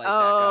looks like that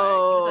guy. He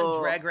was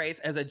on Drag Race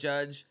as a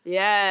judge.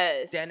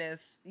 Yes.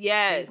 Dennis.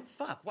 Yes.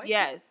 Fuck.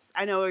 Yes.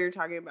 I know what you're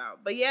talking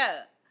about. But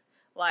yeah,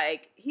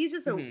 like, he's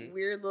just a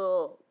weird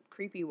little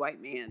creepy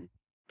white man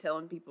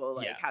telling people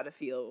like how to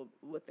feel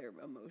with their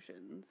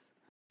emotions.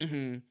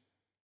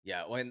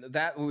 Yeah, when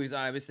that movie's on,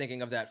 I was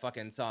thinking of that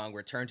fucking song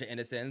Return to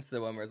Innocence, the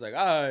one where it's like,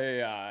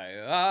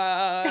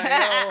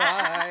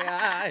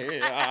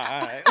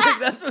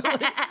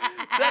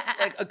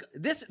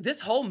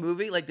 this whole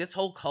movie, like this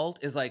whole cult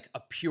is like a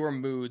Pure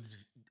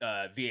Moods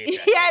VHS.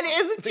 Yeah,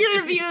 it is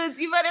Pure Moods.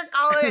 You better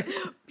call it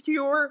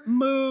Pure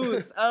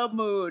Moods. Oh,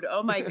 mood.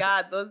 Oh my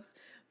God,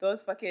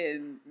 those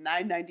fucking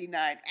 $9.99.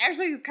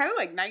 Actually, kind of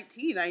like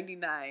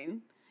 $19.99.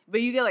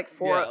 But you get like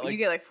four. You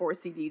get like 4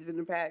 CDs in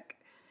the pack.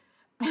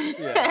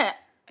 Yeah.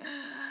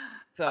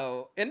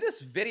 So in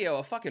this video,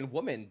 a fucking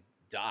woman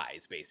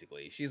dies.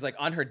 Basically, she's like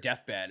on her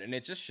deathbed, and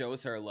it just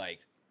shows her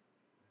like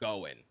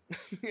going.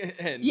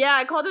 And yeah,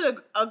 I called it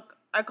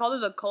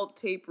a cult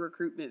tape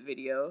recruitment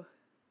video.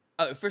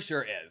 It for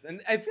sure is, and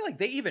I feel like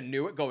they even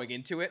knew it going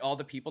into it. All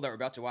the people that were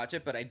about to watch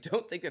it, but I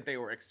don't think that they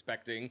were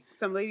expecting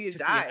somebody to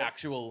die. See an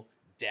actual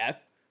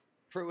death.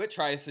 Pruitt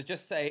tries to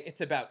just say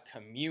it's about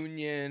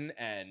communion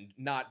and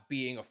not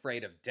being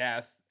afraid of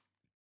death.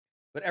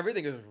 But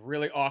everything is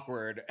really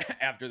awkward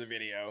after the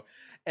video.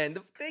 And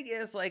the thing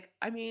is, like,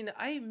 I mean,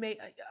 I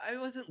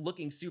wasn't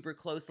looking super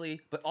closely,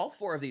 but all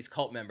 4 of these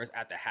cult members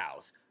at the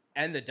house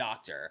and the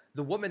doctor,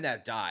 the woman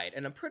that died,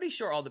 and I'm pretty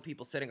sure all the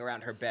people sitting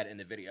around her bed in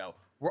the video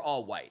were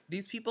all white.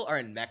 These people are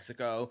in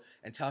Mexico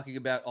and talking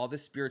about all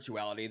this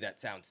spirituality that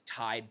sounds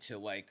tied to,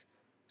 like,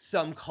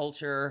 some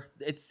culture.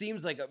 It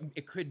seems like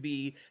it could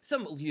be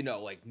some, you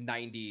know, like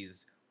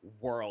 90s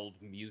world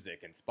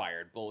music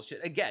inspired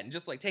bullshit. Again,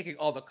 just like taking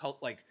all the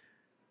like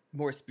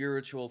more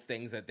spiritual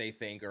things that they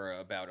think are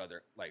about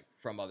other, like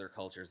from other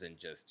cultures, and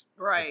just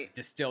like,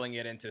 distilling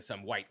it into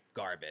some white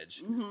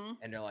garbage.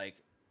 And they're like,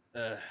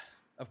 ugh,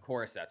 of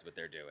course that's what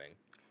they're doing.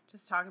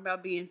 Just talking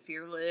about being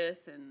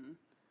fearless and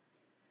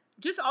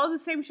just all the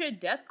same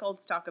shit death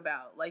cults talk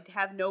about, like to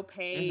have no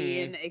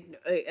pain.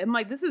 And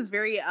like, this is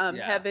very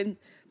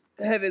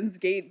Heaven's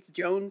Gates,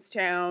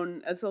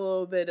 Jonestown. That's a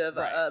little bit of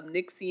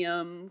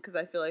Nixium, because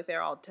I feel like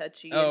they're all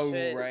touchy and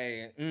shit.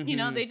 Right. You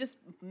know, they just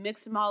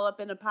mixed them all up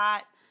in a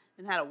pot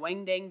and had a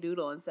wang dang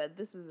doodle and said,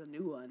 this is a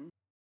new one.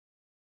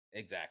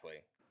 Exactly.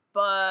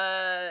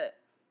 But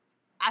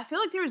I feel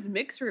like there was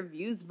mixed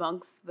reviews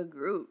amongst the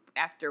group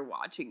after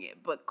watching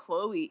it. But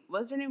Chloe,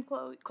 what's her name?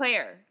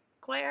 Claire.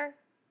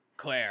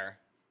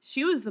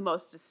 She was the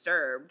most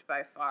disturbed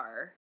by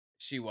far.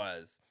 She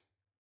was.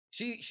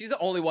 She's the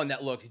only one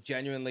that looked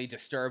genuinely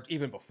disturbed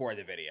even before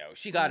the video.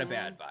 She got a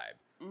bad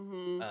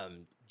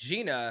vibe.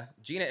 Gina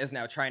is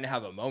now trying to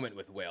have a moment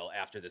with Will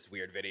after this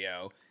weird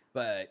video,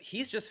 but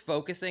he's just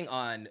focusing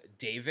on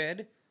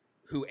David,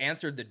 who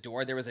answered the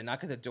door. There was a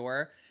knock at the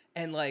door,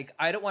 and like,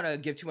 I don't want to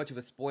give too much of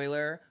a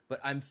spoiler, but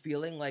I'm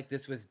feeling like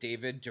this was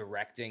David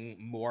directing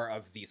more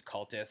of these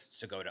cultists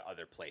to go to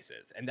other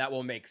places, and that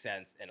will make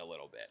sense in a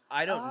little bit.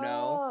 I don't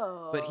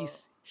know, but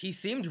he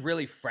seemed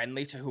really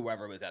friendly to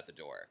whoever was at the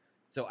door.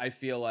 So I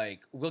feel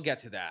like we'll get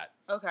to that.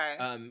 Okay.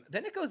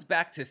 Then it goes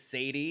back to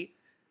Sadie.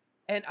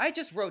 And I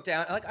just wrote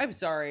down, like, I'm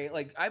sorry,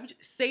 like,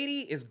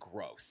 Sadie is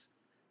gross.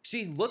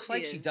 She looks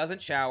like she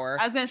doesn't shower.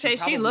 I was going to say,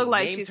 she looked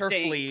like she her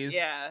fleas.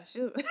 Yeah.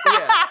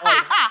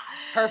 Like,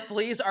 her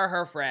fleas are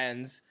her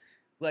friends.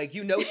 Like,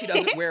 you know she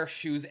doesn't wear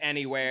shoes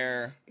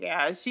anywhere.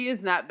 Yeah, she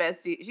is not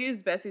bestie. She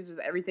is besties with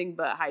everything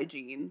but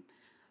hygiene.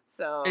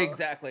 So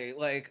exactly,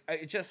 like,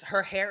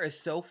 her hair is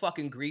so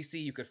fucking greasy,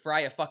 you could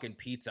fry a fucking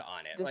pizza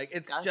on it. Disgusting. Like,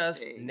 it's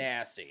just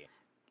nasty.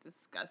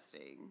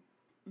 Disgusting.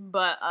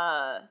 But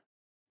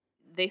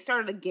they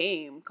started a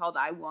game called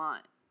I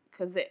Want,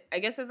 because I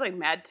guess it's like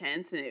mad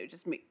tense, and it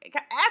just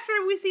after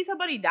we see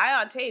somebody die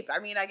on tape, I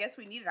mean, I guess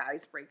we need an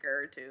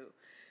icebreaker or two.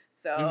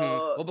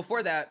 So well,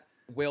 before that,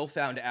 Will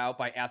found out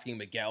by asking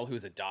Miguel,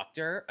 who's a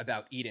doctor,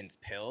 about Eden's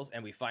pills,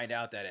 and we find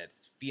out that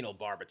it's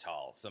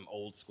phenobarbital, some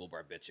old school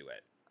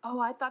barbiturate. Oh,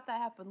 I thought that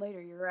happened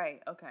later. You're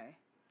right. Okay.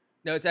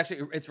 No,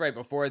 it's right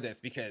before this,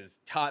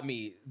 because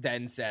Tommy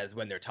then says,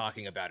 when they're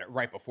talking about it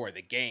right before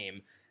the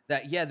game,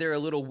 that, yeah, they're a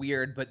little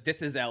weird, but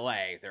this is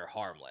LA. They're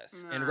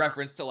harmless. In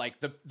reference to,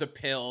 like, the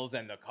pills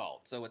and the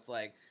cult. So it's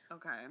like,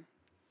 okay.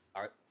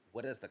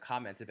 What is the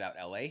comment about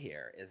LA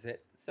here? Is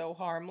it so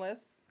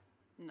harmless?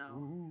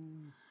 No.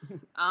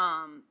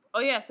 Oh,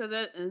 yeah, so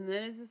and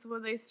then is this where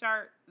they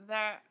start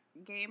that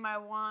game I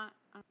Want?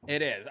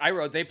 It is. I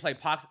wrote, they play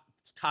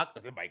oh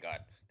my God,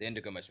 the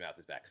Indigo Mush Mouth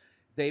is back.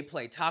 They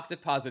play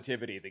Toxic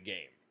Positivity, the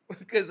game.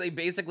 Because they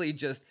basically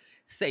just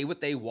say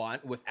what they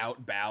want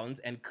without bounds,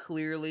 and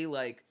clearly,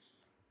 like,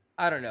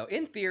 I don't know.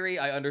 In theory,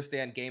 I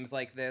understand games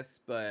like this,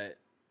 but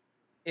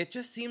it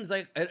just seems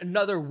like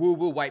another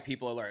woo-woo white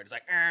people alert. It's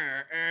like,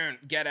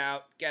 get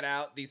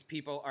out, these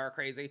people are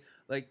crazy.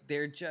 Like,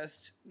 they're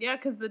just... Yeah,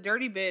 because the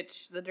dirty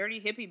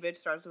hippie bitch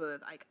starts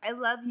with, like, I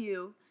love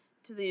you,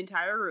 to the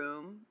entire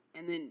room,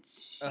 and then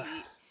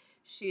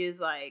she is,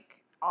 like,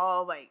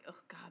 all like, oh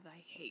God,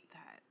 I hate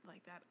that.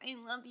 Like that. I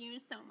love you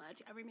so much.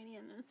 Everybody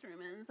in this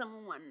room is so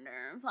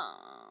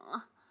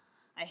wonderful.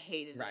 I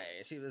hated it.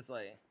 Right. She was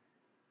like,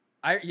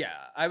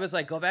 I was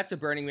like, go back to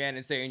Burning Man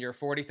and say in your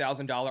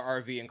 $40,000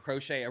 RV and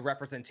crochet a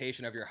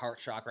representation of your heart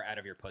chakra out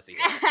of your pussy.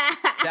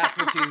 That's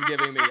what she's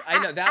giving me. I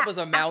know that was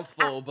a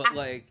mouthful, but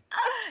like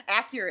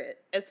accurate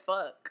as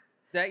fuck.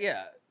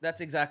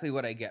 That's exactly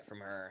what I get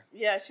from her.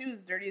 Yeah, she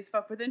was dirty as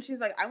fuck. But then she's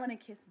like, I want to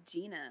kiss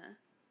Gina,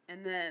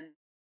 and then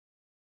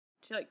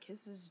she like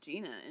kisses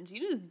Gina, and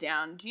Gina's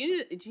down.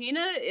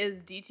 Gina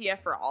is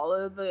DTF for all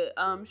of the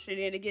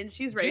shenanigans.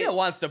 She's ready. Gina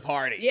wants to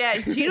party. Yeah,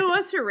 Gina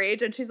wants to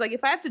rage, and she's like,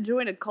 if I have to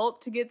join a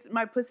cult to get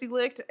my pussy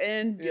licked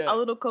and a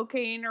little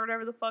cocaine or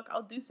whatever the fuck,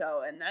 I'll do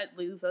so. And that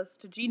leaves us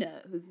to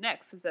Gina, who's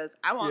next, who says,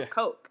 I want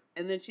coke.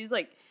 And then she's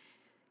like,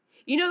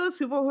 you know those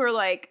people who are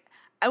like,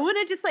 I want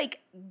to just like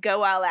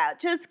go all out.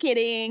 Just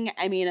kidding.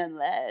 I mean,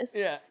 unless.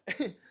 Yeah.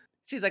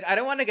 She's like, I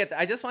don't want to get that.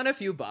 I just want a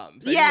few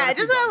bums. I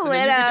just want a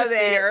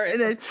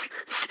little bit.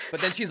 But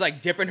then she's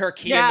like dipping her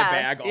key in the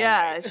bag all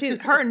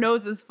night. Her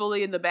nose is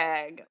fully in the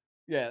bag.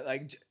 Yeah,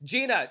 like,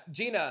 Gina.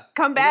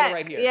 Come back.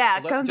 Right here. Yeah,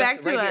 come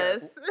back to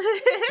us.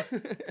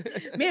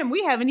 Man,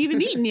 we haven't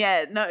even eaten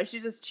yet. No,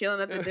 she's just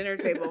chilling at the dinner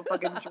table,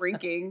 fucking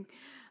drinking.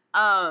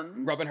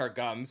 Rubbing her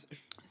gums.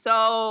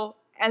 So,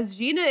 as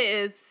Gina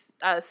is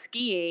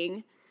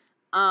skiing,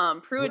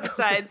 Pruitt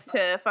decides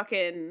to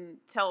fucking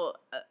tell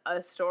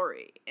a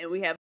story, and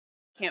we have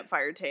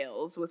Campfire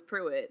Tales with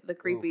Pruitt, the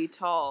creepy,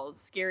 tall,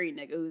 scary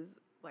nigga who's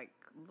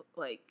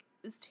like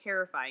is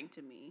terrifying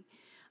to me.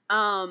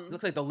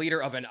 Looks like the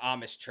leader of an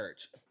Amish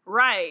church.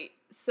 Right.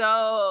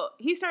 So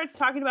he starts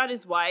talking about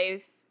his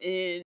wife,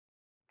 and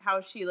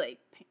how she like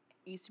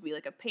used to be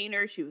like a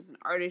painter. She was an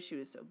artist. She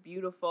was so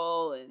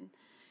beautiful and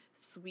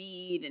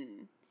sweet,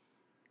 and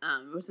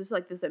was just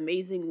like this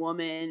amazing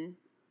woman,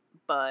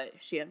 but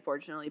she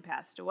unfortunately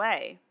passed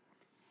away.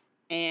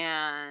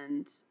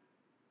 And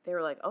they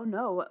were like, "Oh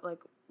no,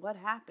 what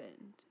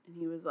happened?" And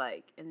he was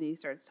like, and then he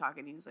starts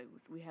talking. He was like,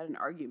 "We had an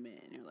argument."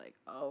 And you're like,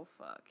 "Oh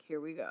fuck, here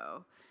we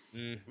go."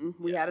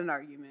 We had an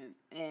argument,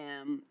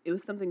 and it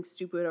was something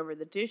stupid over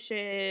the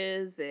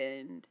dishes,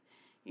 and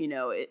you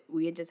know,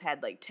 we had just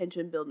had like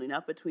tension building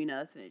up between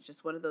us, and it's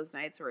just one of those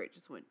nights where it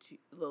just went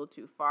a little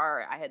too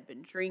far. I had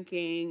been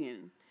drinking,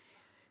 and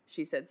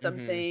she said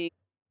something,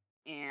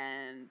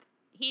 and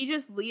he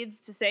just leads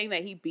to saying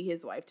that he beat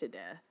his wife to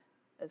death,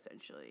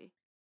 essentially.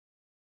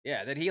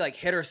 Yeah, that he like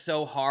hit her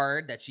so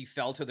hard that she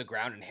fell to the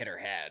ground and hit her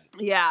head.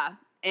 Yeah,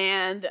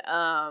 and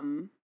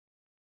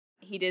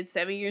he did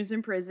 7 years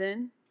in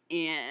prison,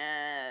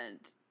 and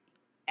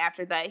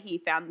after that he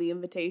found the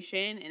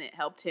invitation, and it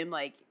helped him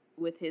like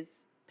with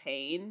his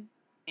pain,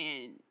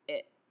 and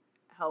it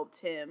helped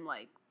him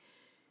like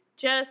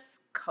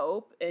just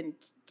cope and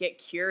get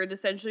cured,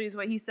 essentially, is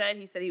what he said.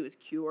 He said he was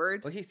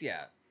cured. Well,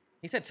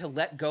 he said to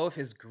let go of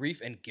his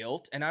grief and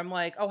guilt, and I'm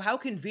like, oh, how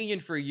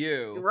convenient for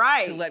you,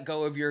 right, to let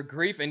go of your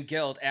grief and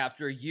guilt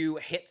after you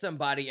hit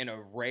somebody in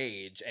a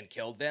rage and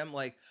killed them.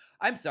 Like,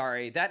 I'm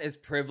sorry, that is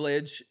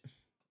privilege.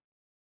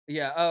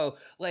 Yeah, oh,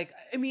 like,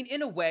 I mean,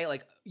 in a way,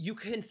 like, you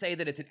can say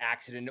that it's an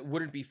accident, it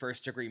wouldn't be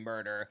first-degree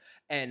murder,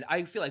 and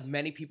I feel like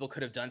many people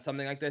could have done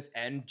something like this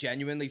and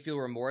genuinely feel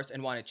remorse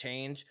and want to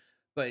change,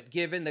 but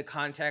given the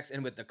context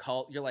and with the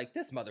cult, you're like,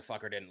 this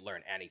motherfucker didn't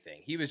learn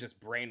anything. He was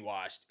just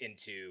brainwashed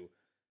into...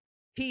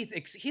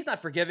 He's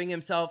not forgiving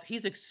himself,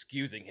 he's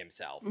excusing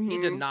himself. He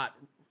did not...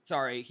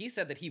 Sorry, he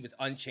said that he was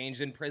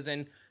unchanged in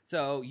prison,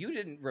 so you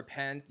didn't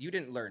repent, you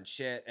didn't learn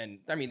shit, and,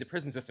 I mean, the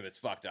prison system is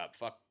fucked up.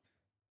 Fuck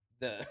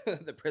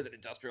the prison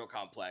industrial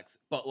complex,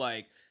 but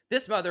like,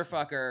 this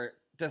motherfucker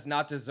does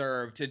not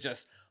deserve to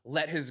just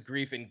let his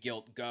grief and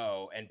guilt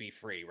go and be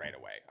free right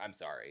away. I'm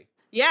sorry.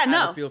 Yeah,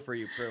 no. I feel for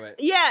you, Pruitt.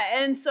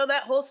 Yeah, and so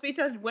that whole speech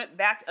I went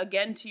back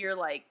again to your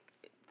like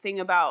thing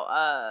about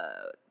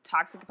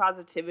toxic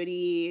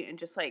positivity and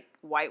just like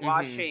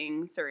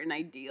whitewashing certain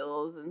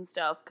ideals and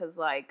stuff, because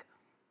like,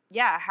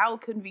 yeah, how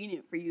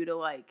convenient for you to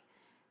like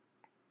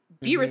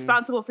be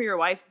responsible for your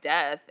wife's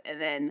death,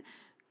 and then,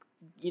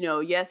 you know,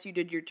 yes, you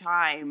did your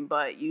time,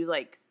 but you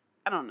like,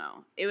 I don't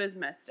know, it was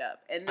messed up.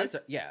 And this,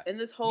 and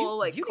this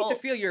whole you cult, need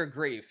to feel your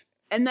grief,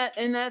 and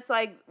that's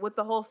like what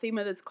the whole theme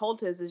of this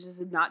cult is just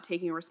not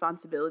taking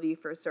responsibility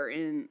for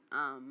certain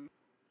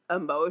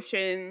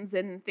emotions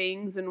and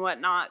things and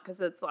whatnot, because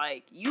it's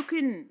like you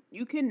can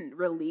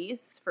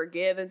release,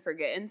 forgive, and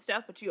forget and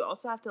stuff, but you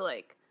also have to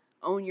like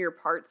own your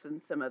parts in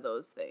some of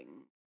those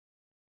things.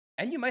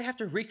 And you might have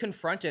to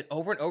reconfront it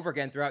over and over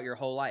again throughout your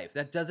whole life.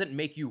 That doesn't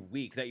make you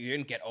weak that you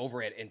didn't get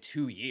over it in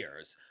 2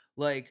 years.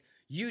 Like,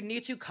 you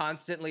need to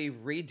constantly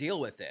re-deal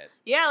with it.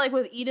 Yeah, like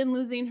with Eden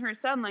losing her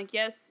son. Like,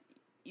 yes,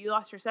 you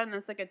lost your son.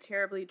 That's like a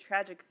terribly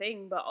tragic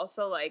thing. But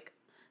also, like,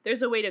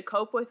 there's a way to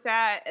cope with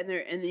that.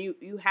 And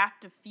you have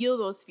to feel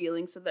those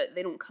feelings so that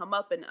they don't come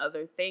up in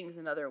other things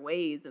in other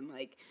ways. And,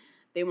 like,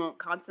 they won't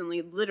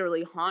constantly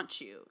literally haunt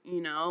you.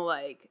 You know?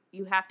 Like,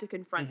 you have to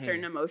confront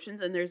certain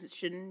emotions. And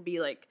shouldn't be,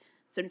 like,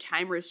 some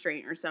time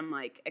restraint or some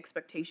like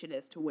expectation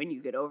as to when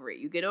you get over it.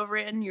 You get over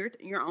it in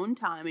your own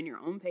time and your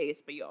own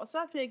pace, but you also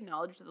have to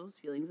acknowledge that those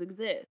feelings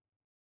exist,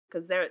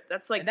 because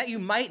that's like, and that you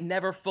might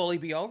never fully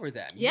be over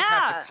them. You just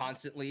have to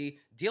constantly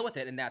deal with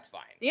it, and that's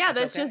fine. Yeah,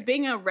 that's okay. Just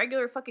being a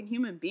regular fucking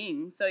human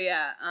being. So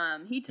yeah,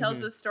 he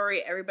tells this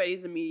story,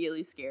 everybody's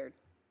immediately scared.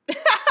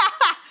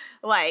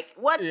 Like,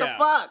 what the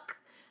fuck?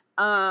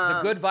 The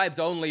good vibes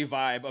only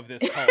vibe of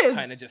this cult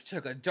kind of just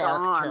took a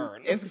dark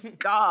turn.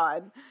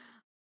 God.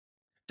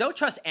 Don't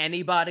trust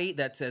anybody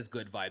that says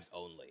good vibes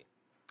only.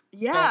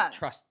 Yeah. Don't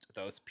trust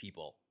those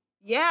people.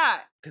 Yeah.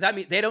 Because I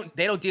mean, they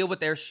don't deal with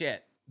their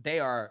shit. They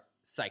are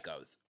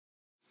psychos.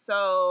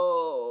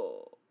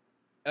 So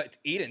it's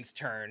Eden's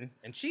turn,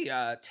 and she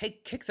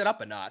kicks it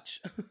up a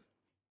notch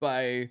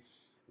by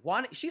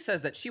she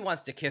says that she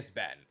wants to kiss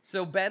Ben.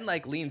 So Ben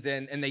like leans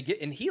in, and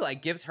he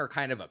like gives her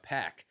kind of a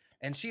peck,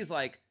 and she's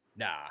like,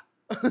 nah.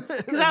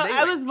 Because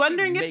I was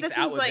wondering if this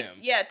was like,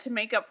 to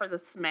make up for the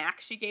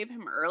smack she gave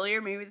him earlier.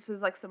 Maybe this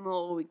is like some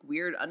little like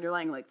weird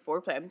underlying like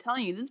foreplay. I'm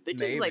telling you, this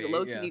bitch is like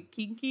low key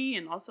kinky,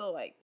 and also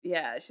like,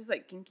 she's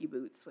like kinky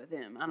boots with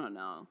him. I don't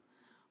know,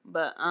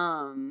 but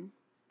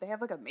they have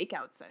like a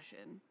makeout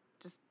session.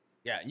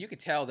 And you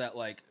could tell that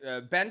like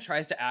Ben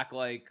tries to act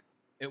like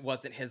it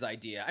wasn't his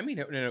idea. I mean,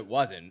 it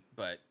wasn't,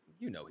 but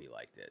you know he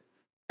liked it.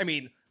 I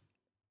mean,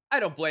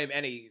 I don't blame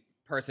any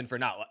person for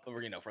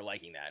for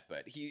liking that,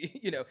 but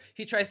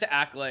he tries to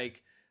act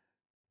like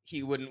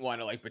he wouldn't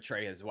want to like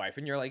betray his wife,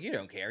 and you're like, you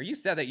don't care. You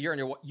said that you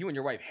and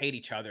your wife hate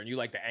each other, and you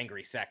like the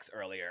angry sex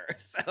earlier,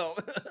 so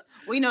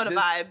we know the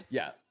vibes.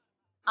 Yeah.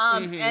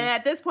 And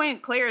at this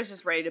point, Claire is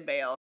just ready to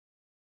bail,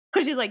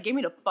 because she's like, get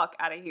me the fuck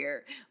out of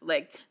here.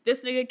 Like,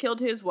 this nigga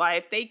killed his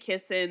wife, they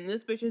kissing,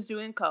 this bitch is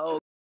doing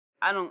coke.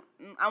 I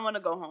want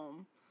to go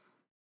home.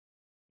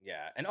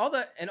 Yeah, and all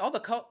the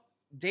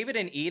David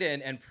and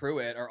Eden and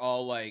Pruitt are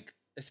all like,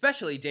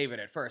 especially David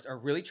at first, are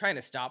really trying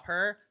to stop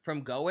her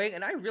from going.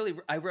 And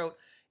I wrote,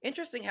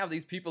 interesting how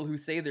these people who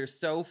say they're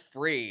so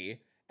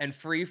free and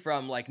free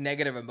from like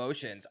negative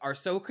emotions are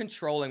so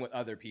controlling with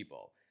other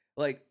people.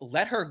 Like,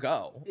 let her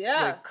go.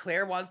 Yeah. Like,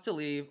 Claire wants to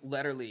leave,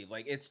 let her leave.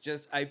 Like, it's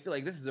just, I feel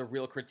like this is a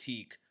real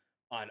critique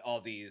on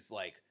all these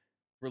like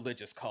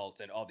religious cults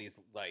and all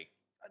these like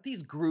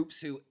these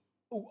groups who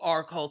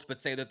are cults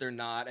but say that they're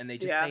not, and they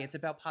just say it's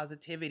about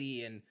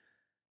positivity and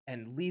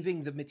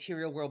leaving the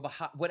material world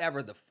behind,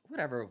 whatever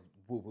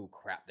woo woo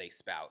crap they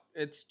spout.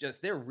 It's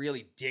just, they're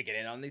really digging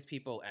in on these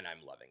people, and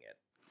I'm loving it.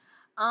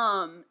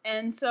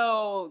 And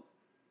so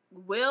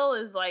Will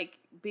is like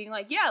being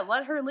like, yeah,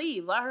 let her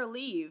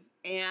leave,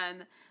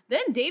 and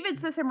then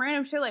David says some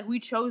random shit like, we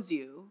chose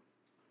you,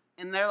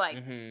 and they're like,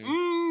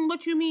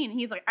 what you mean?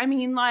 He's like, I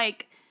mean,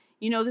 like,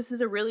 you know, this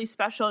is a really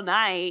special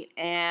night,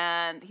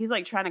 and he's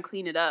like trying to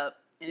clean it up,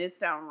 and it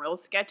sounds real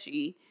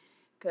sketchy,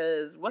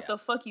 because what the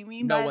fuck you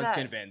mean by that? No one's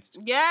convinced.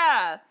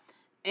 Yeah.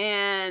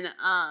 And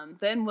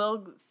then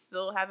Will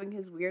still having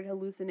his weird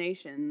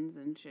hallucinations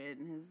and shit,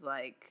 and his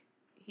like,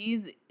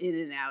 he's in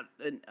and out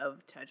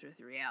of touch with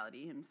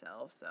reality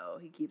himself, so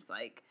he keeps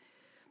like,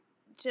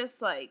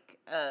 just like,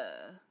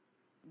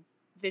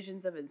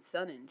 visions of his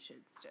son and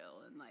shit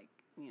still, and like,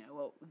 you know,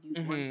 what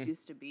you once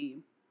used to be.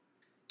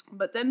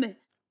 But then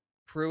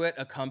Pruitt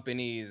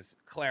accompanies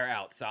Claire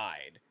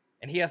outside,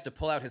 and he has to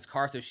pull out his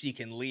car so she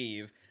can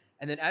leave.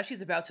 And then as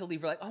she's about to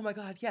leave, we're like, oh my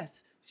God,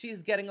 yes,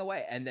 she's getting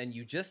away. And then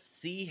you just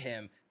see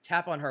him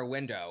tap on her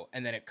window,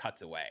 and then it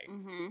cuts away.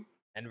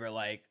 And we're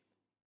like,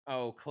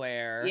 oh,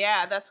 Claire.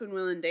 Yeah, that's when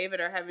Will and David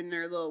are having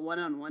their little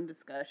one-on-one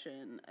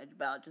discussion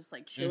about just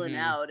like chilling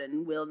out,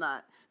 and Will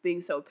not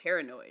being so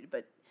paranoid.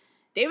 But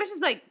David's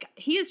just like,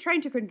 he is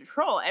trying to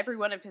control every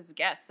one of his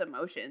guests'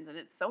 emotions, and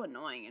it's so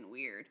annoying and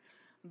weird.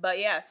 But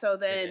yeah, so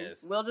then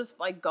Will just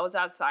like goes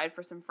outside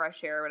for some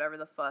fresh air or whatever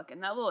the fuck,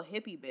 and that little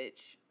hippie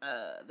bitch,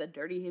 the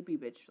dirty hippie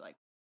bitch, like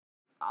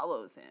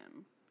follows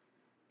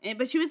him.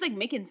 But she was like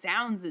making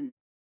sounds and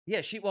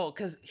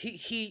because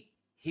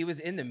he was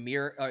in the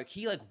mirror.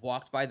 He like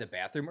walked by the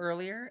bathroom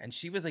earlier, and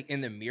she was like in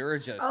the mirror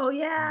just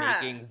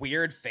making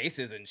weird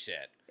faces and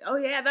shit. Oh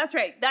yeah, that's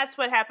right. That's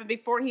what happened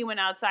before he went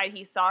outside.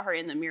 He saw her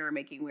in the mirror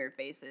making weird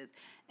faces,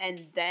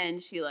 and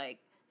then she like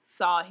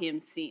saw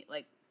him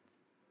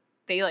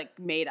they like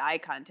made eye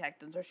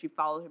contact, and so she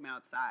followed him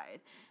outside.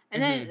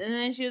 And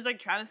then she was like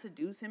trying to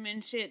seduce him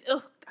and shit.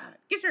 Ugh, God,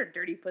 get your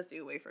dirty pussy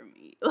away from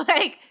me.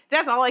 Like,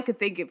 that's all I could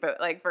think of,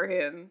 like, for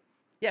him.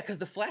 Yeah, because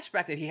the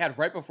flashback that he had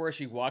right before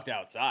she walked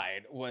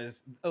outside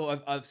was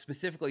of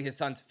specifically his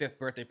son's 5th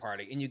birthday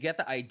party, and you get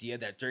the idea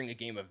that during a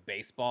game of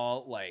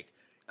baseball, like,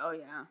 oh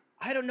yeah,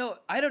 I don't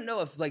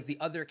know if like the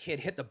other kid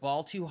hit the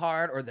ball too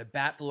hard or the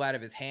bat flew out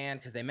of his hand,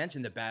 because they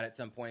mentioned the bat at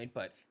some point,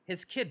 but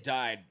his kid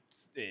died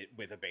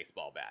with a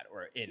baseball bat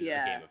or in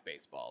a game of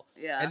baseball.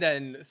 Yeah, and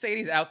then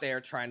Sadie's out there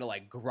trying to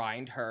like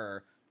grind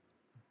her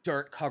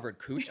dirt covered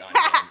cooch on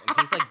him, and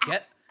he's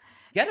like,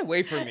 Get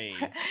away from me.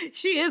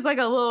 She is like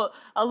a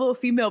little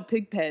female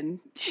pig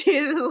pen. She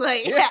is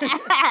like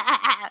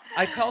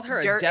I called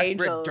her dirt a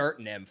desperate angel.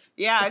 Dirt nymph.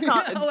 Yeah,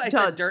 I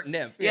said dirt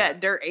nymph. Yeah,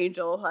 dirt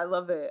angel. I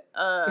love it.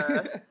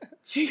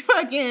 She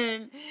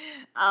fucking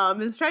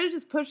is trying to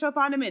just push up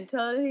on him and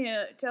telling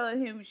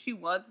him he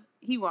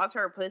wants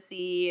her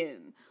pussy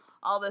and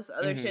all this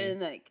other shit,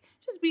 and like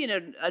just being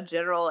a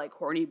general like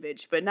horny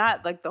bitch, but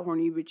not like the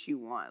horny bitch you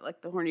want,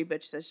 like the horny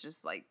bitch that's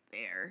just like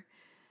there.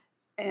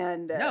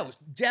 And no,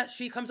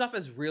 she comes off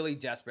as really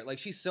desperate. Like,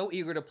 she's so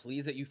eager to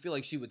please that you feel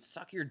like she would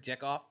suck your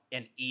dick off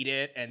and eat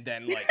it and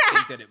then like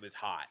think that it was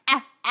hot.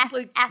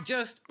 Like,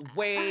 just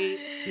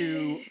way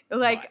too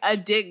like much. A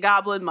dick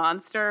goblin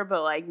monster,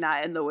 but like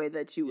not in the way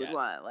that you would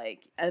want.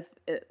 Like,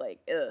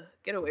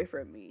 get away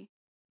from me.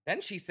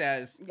 Then she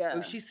says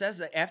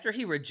that after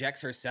he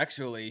rejects her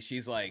sexually,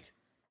 she's like,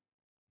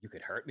 you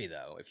could hurt me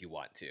though if you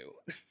want to.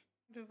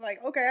 Just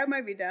like, okay, I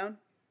might be down.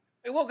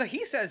 Well,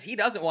 he says he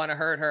doesn't want to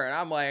hurt her, and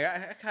I'm like,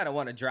 I kind of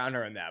want to drown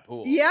her in that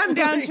pool. Yeah, I'm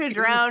down to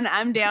drown.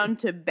 I'm down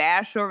to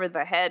bash over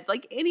the head.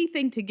 Like,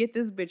 anything to get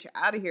this bitch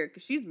out of here,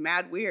 because she's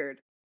mad weird.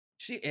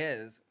 She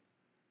is.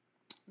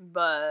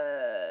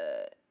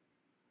 But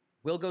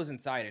Will goes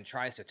inside and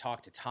tries to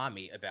talk to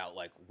Tommy about,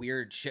 like,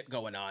 weird shit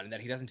going on and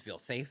that he doesn't feel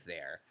safe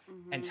there.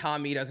 And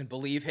Tommy doesn't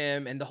believe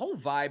him, and the whole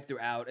vibe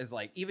throughout is,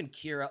 like, even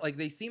Kira, like,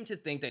 they seem to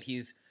think that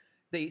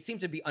they seem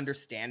to be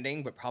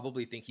understanding, but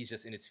probably think he's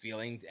just in his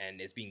feelings and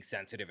is being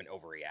sensitive and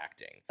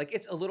overreacting. Like,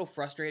 it's a little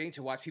frustrating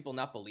to watch people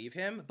not believe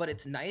him, but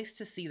it's nice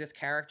to see this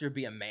character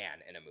be a man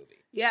in a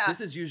movie. Yeah. This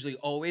is usually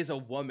always a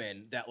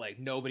woman that, like,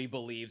 nobody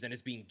believes and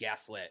is being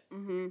gaslit.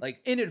 Like,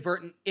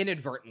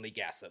 inadvertently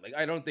gaslit. Like,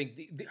 I don't think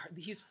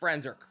his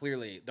friends are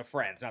clearly, the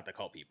friends, not the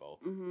cult people,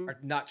 are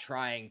not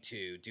trying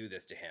to do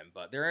this to him,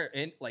 but they're,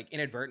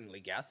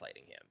 inadvertently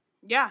gaslighting him.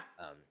 Yeah.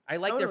 I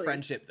like their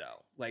friendship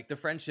though. Like the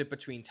friendship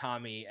between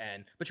Tommy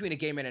and between a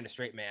gay man and a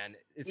straight man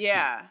is cute.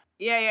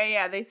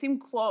 Yeah. They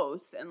seem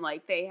close, and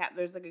like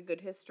there's like a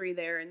good history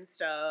there and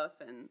stuff,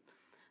 and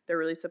They're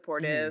really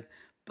supportive.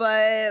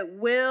 But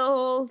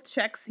Will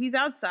checks, he's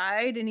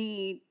outside and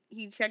he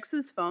checks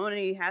his phone and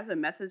he has a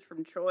message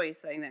from Choi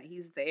saying that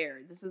he's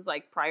there. This is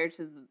like prior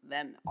to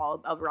them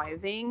all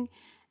arriving.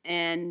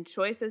 And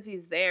Choi says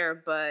he's there,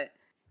 but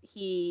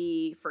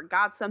he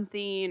forgot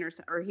something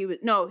or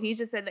he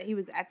just said that he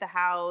was at the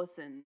house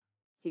and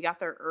he got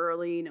there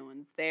early. No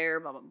one's there,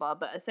 blah, blah, blah.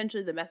 But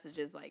essentially the message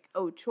is like,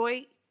 oh,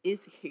 Choi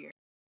is here.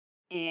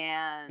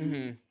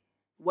 And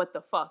what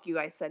the fuck? You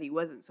guys said he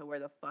wasn't. So where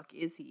the fuck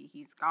is he?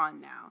 He's gone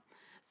now.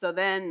 So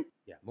then.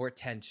 Yeah, more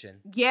tension.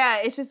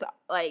 Yeah, it's just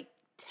like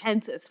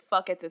tense as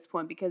fuck at this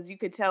point because you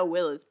could tell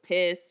Will is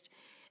pissed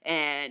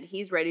and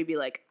he's ready to be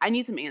like, I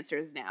need some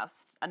answers now.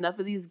 Enough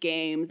of these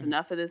games,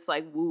 enough of this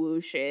like woo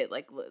woo shit.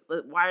 Like,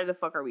 why the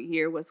fuck are we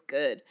here? What's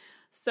good?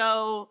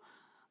 So,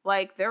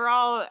 like, they're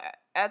all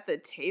at the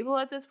table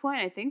at this point.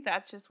 I think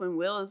that's just when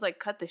Will is like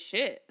cut the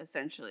shit,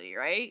 essentially,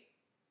 right?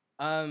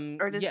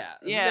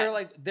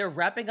 Yeah. They're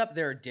wrapping up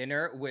their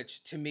dinner,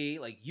 which to me,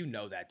 like, you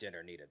know, that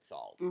dinner needed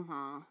salt.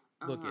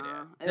 Look at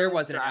it. There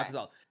wasn't an ounce of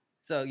salt.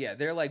 So yeah,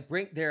 they're like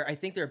I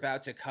think they're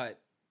about to cut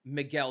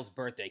Miguel's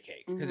birthday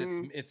cake because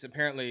it's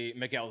apparently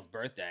Miguel's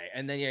birthday,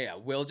 and then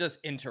Will just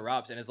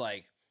interrupts and is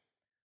like,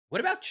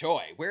 "What about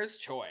Choi? Where's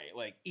Choi?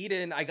 Like,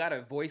 Eden, I got a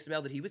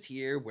voicemail that he was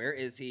here. Where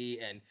is he?"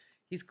 And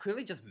he's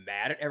clearly just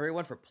mad at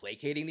everyone for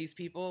placating these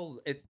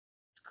people. It's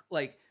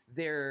like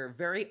they're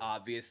very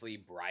obviously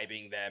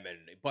bribing them and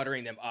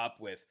buttering them up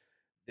with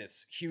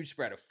this huge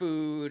spread of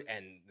food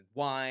and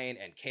wine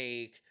and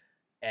cake.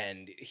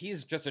 And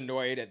he's just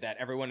annoyed at that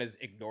everyone is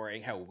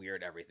ignoring how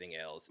weird everything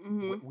is.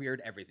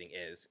 Weird everything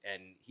is.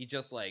 And he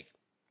just like,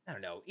 I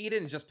don't know,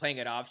 Eden is just playing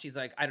it off. She's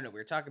like, I don't know what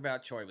we're talking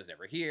about. Choi was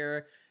never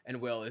here. And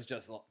Will is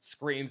just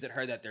screams at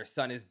her that their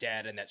son is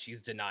dead and that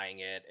she's denying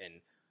it. And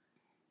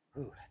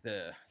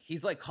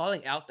he's like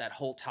calling out that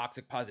whole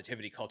toxic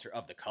positivity culture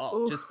of the cult.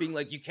 Oof. Just being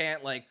like, you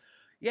can't like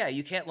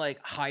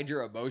hide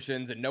your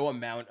emotions, and no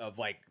amount of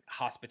like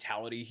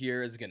hospitality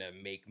here is gonna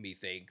make me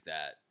think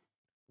that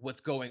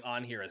what's going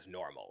on here is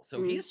normal.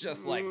 So he's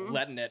just like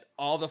letting it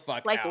all the fuck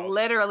out. Like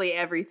literally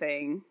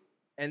everything.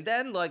 And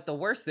then like the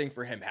worst thing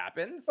for him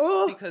happens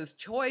because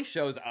Choi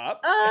shows up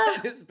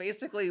and is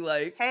basically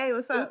like, hey,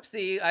 what's up?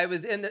 Oopsie, I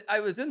was in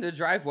the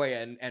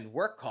driveway and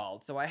work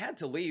called, so I had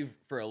to leave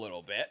for a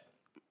little bit.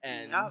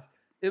 And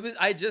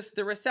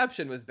the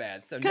reception was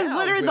bad. So because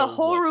literally the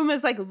whole room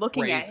is like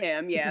looking crazy. At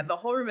him. Yeah, the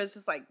whole room is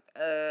just like,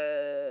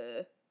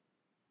 nigga.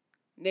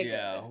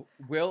 Yeah,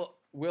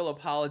 Will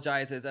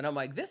apologizes, and I'm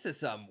like, this is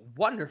some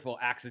wonderful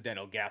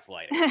accidental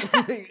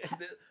gaslighting.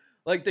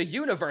 Like the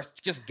universe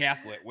just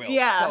gaslit Will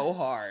so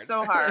hard.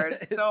 So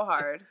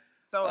hard.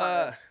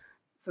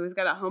 So he's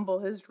got to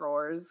humble his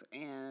drawers,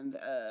 and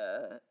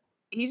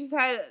he just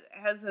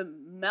has a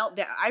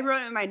meltdown. I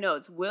wrote in my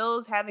notes,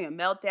 Will's having a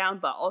meltdown,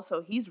 but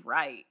also he's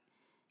right.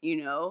 You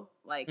know,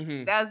 like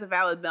that is a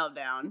valid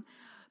meltdown.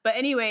 But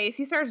anyways,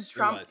 he starts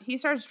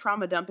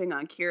trauma dumping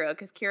on Kira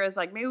because Kira's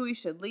like, maybe we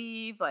should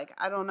leave. Like,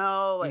 I don't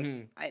know.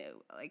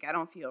 Like, I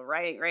don't feel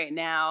right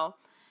now.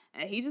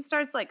 And he just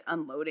starts like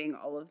unloading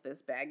all of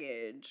this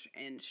baggage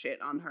and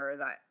shit on her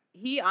that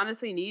he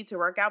honestly needed to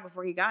work out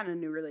before he got in a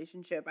new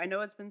relationship. I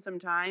know it's been some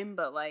time,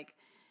 but like,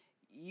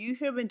 you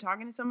should have been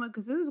talking to someone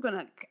because this is going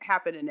to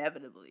happen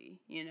inevitably,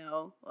 you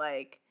know?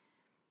 Like,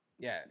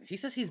 yeah, he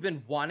says he's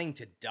been wanting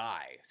to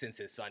die since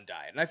his son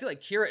died. And I feel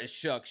like Kira is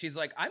shook. She's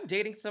like, I'm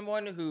dating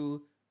someone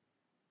who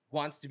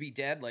wants to be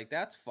dead. Like,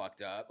 that's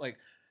fucked up. Like,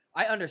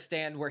 I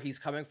understand where he's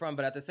coming from,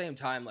 but at the same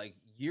time, like,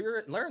 you're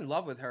in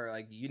love with her.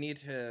 Like, you need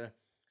to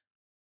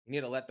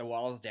let the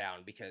walls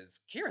down because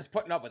Kira's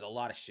putting up with a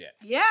lot of shit.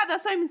 Yeah,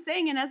 that's what I'm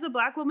saying. And as a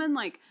Black woman,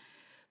 like,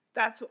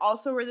 that's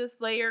also where this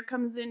layer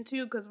comes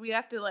into because we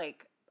have to,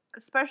 like,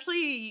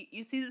 especially,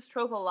 you see this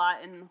trope a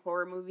lot in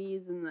horror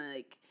movies and,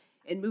 like,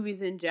 in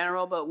movies in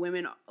general, but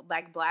women,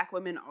 like Black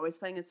women, always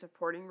playing a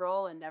supporting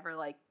role and never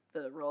like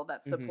the role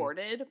that's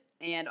supported,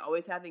 and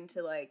always having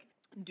to like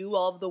do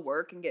all of the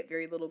work and get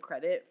very little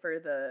credit for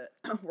the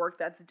work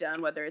that's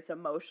done, whether it's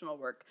emotional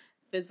work,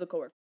 physical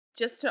work.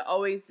 Just to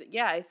always,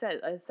 I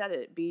said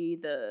it, be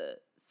the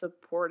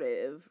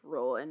supportive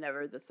role and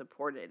never the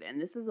supported. And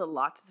this is a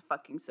lot to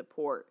fucking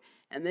support.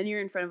 And then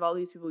you're in front of all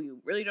these people you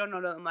really don't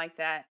know them like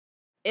that.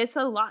 It's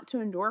a lot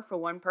to endure for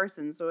one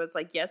person. So it's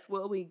like, yes,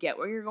 Will, we get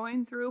what you're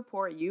going through.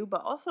 Poor you,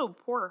 but also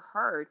poor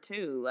her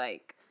too.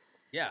 Like,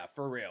 yeah,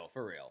 for real.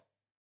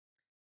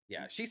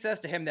 Yeah, she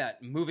says to him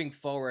that moving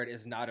forward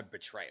is not a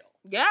betrayal.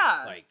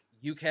 Yeah, like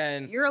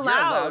you're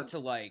allowed to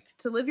like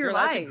to live your you're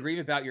life. allowed to grieve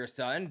about your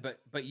son,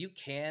 but you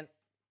can't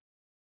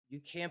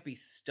be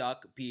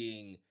stuck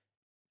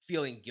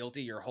feeling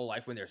guilty your whole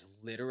life when there's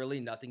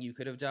literally nothing you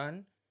could have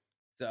done.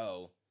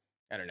 So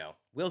I don't know.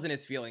 Will's in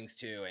his feelings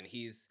too, and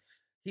he's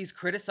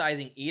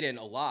criticizing Eden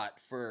a lot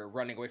for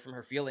running away from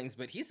her feelings,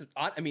 but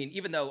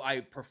even though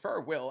I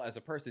prefer Will as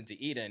a person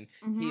to Eden,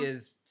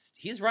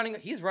 he's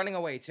running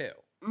away too.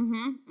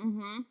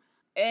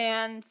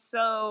 And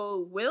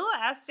so Will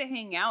asked to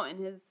hang out in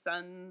his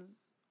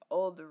son's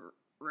old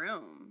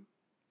room.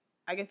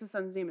 I guess his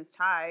son's name is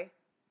Ty.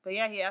 But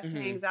yeah, he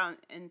actually hangs out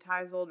in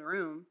Ty's old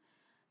room,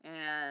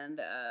 and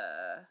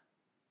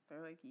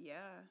they're like,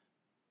 yeah,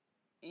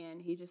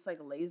 and he just like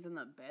lays in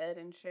the bed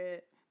and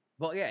shit.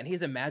 Well, yeah, and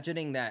he's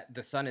imagining that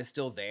the son is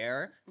still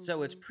there,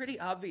 so it's pretty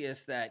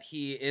obvious that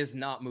he is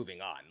not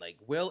moving on. Like,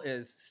 Will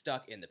is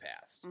stuck in the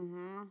past.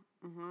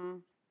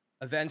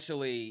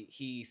 Eventually,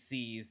 he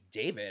sees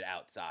David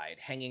outside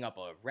hanging up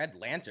a red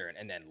lantern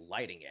and then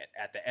lighting it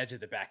at the edge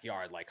of the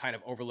backyard, like kind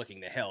of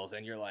overlooking the hills,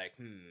 and you're like,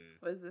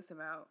 what is this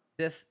about?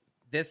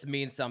 This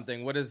means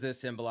something. What does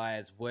this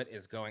symbolize? What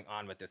is going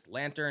on with this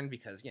lantern?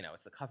 Because, you know,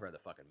 it's the cover of the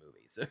fucking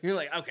movie. So you're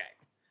like, okay,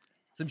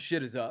 some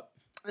shit is up.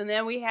 And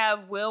then we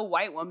have Will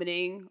white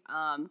womaning,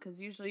 because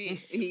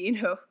usually, you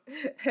know,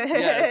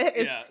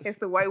 it's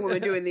the white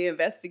woman doing the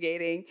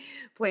investigating,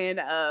 playing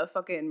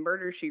fucking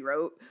Murder, She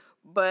Wrote.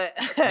 But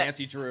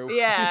Nancy Drew.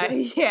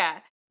 Yeah.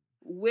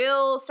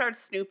 Will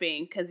starts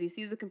snooping because he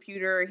sees a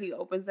computer. He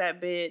opens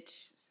that bitch,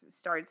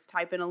 starts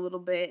typing a little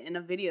bit, and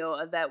a video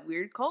of that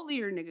weird cult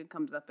leader nigga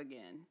comes up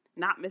again.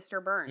 Not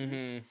Mr.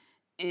 Burns.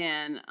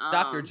 And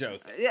Dr.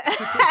 Joseph.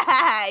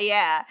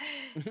 Yeah.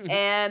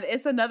 And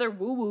it's another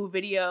woo-woo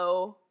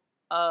video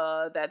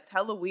that's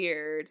hella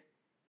weird.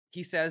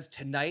 He says,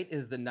 tonight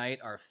is the night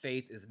our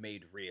faith is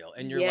made real.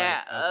 And you're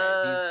like,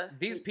 okay,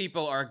 these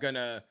people are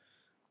gonna,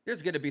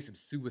 there's gonna be some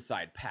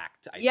suicide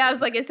pact. I think.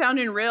 It's like it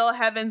sounded real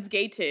Heaven's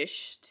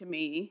Gate-ish to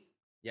me.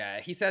 Yeah,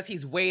 he says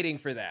he's waiting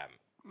for them.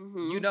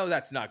 You know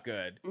that's not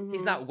good.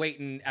 He's not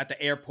waiting at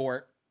the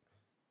airport.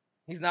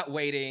 He's not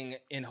waiting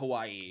in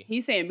Hawaii.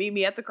 He's saying, meet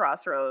me at the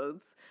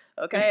crossroads.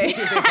 Okay.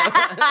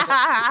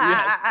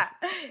 Yes.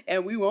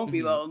 And we won't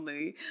be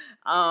lonely.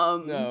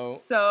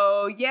 No.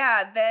 So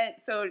yeah,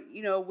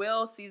 you know,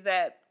 Will sees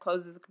that,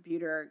 closes the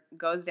computer,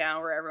 goes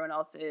down where everyone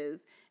else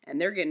is,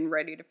 and they're getting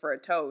ready for a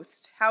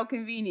toast. How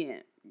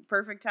convenient.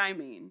 Perfect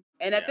timing.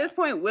 And at this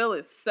point, Will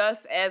is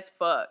sus as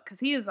fuck. Because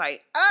he is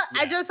like,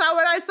 I just saw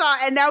what I saw.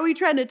 And now we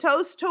trying to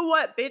toast to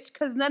what, bitch?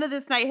 Because none of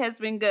this night has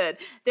been good.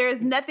 There is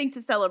nothing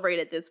to celebrate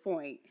at this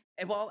point.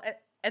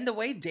 And the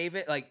way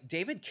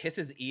David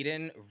kisses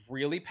Eden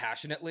really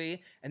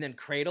passionately and then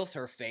cradles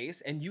her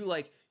face. And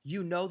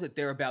you know that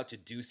they're about to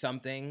do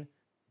something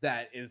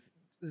that is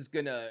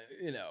gonna,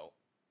 you know,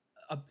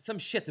 some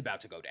shit's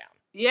about to go down.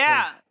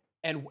 Yeah.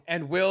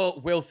 And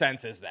Will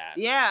senses that.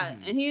 Yeah,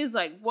 and he's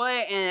like, what?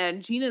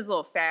 And Gina's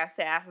little fast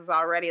ass is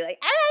already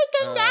like, all right,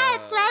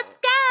 congrats, let's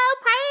go,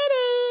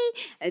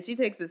 party. And she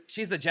takes this.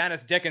 She's the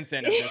Janice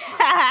Dickinson of this group.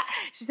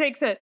 She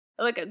takes a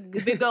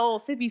big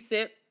old sippy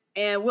sip,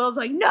 and Will's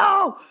like,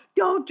 no,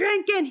 don't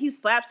drink it. He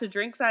slaps the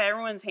drinks out of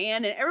everyone's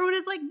hand, and everyone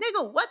is like,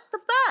 nigga, what the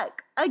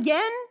fuck?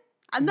 Again?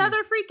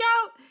 Another freak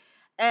out?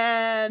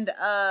 And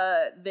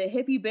the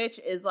hippie bitch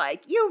is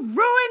like, you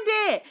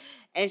ruined it.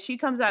 And she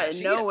comes out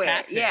of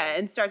nowhere,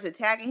 and starts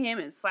attacking him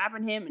and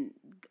slapping him and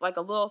like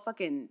a little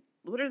fucking,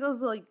 what are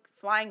those like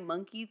flying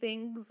monkey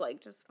things?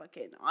 Like just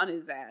fucking on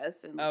his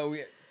ass. And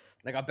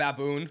like a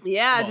baboon.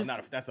 Yeah, well,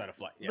 that's not a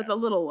fly. Yeah. With the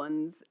little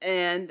ones,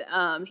 and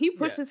he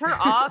pushes her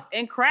off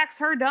and cracks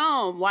her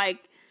dome, like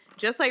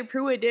just like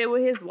Pruitt did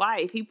with his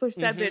wife. He pushed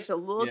that bitch a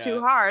little too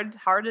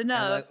hard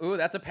enough. Like, ooh,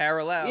 that's a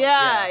parallel.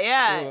 Yeah.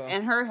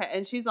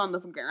 And she's on the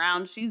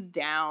ground, she's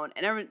down,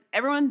 and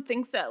everyone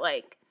thinks that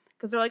like.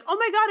 Because they're like, oh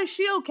my God, is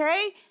she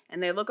okay?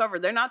 And they look over.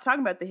 They're not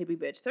talking about the hippie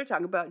bitch. They're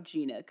talking about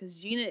Gina. Because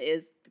Gina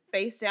is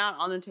face down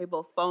on the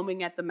table,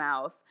 foaming at the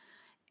mouth.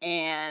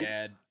 And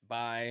dead.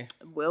 Bye.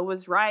 Will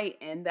was right.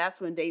 And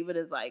that's when David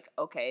is like,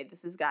 okay,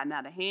 this has gotten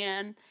out of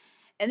hand.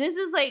 And this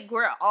is like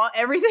where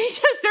everything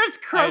just starts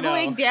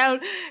crumbling down.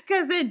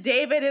 Because then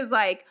David is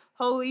like,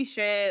 holy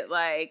shit,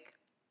 like,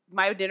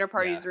 my dinner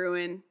party's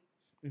ruined.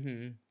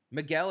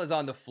 Miguel is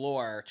on the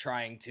floor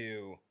trying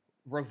to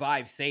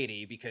revive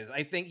Sadie because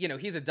I think, you know,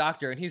 he's a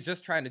doctor and he's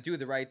just trying to do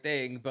the right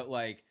thing, but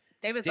like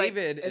David like,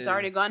 it's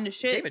already gone to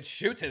shit. David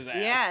shoots his ass.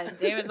 Yeah,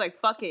 David's like,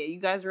 fuck it, you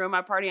guys ruined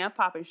my party, I'm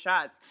popping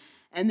shots.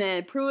 And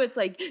then Pruitt's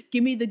like,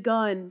 give me the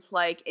gun,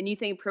 like, and you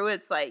think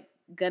Pruitt's like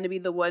gonna be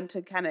the one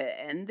to kind of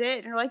end it,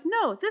 and you're like,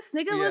 no, this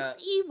nigga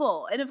looks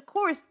evil. And of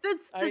course this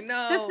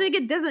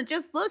nigga doesn't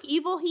just look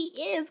evil, he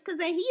is, because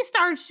then he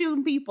starts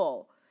shooting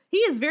people. He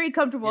is very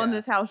comfortable in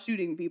this house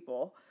shooting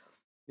people.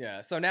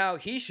 Yeah, so now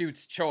he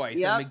shoots Choi.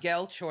 So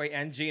Miguel, Choi,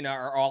 and Gina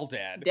are all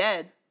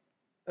dead.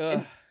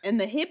 Ugh. And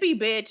the hippie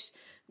bitch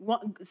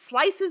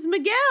slices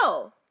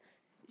Miguel.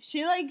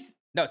 She likes...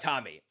 No,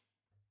 Tommy.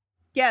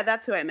 Yeah,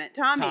 that's who I meant.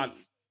 Tommy.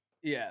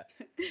 Yeah.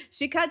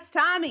 She cuts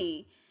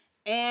Tommy.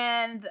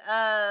 And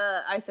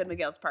I said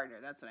Miguel's partner.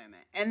 That's what I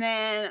meant. And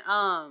then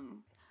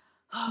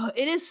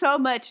it is so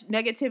much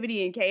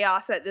negativity and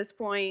chaos at this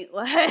point.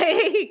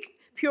 Like,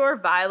 pure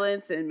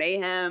violence and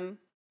mayhem.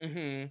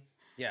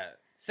 Yeah.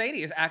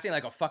 Sadie is acting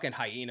like a fucking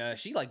hyena.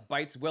 She like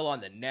bites Will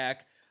on the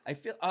neck. I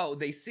feel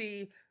they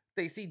see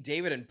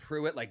David and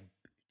Pruitt like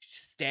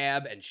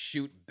stab and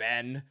shoot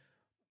Ben.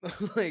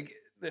 Like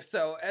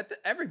so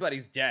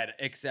everybody's dead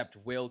except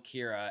Will,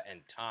 Kira,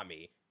 and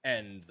Tommy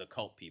and the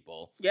cult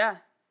people. Yeah.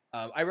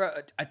 I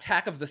wrote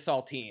Attack of the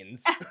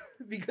Saltines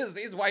because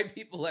these white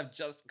people have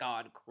just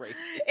gone crazy.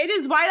 It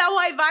is white on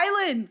white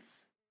violence.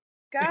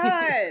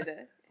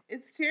 God,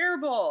 it's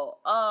terrible.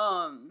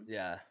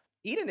 Yeah.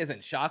 Eden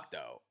isn't shocked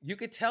though. You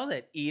could tell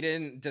that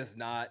Eden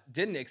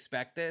didn't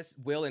expect this.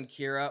 Will and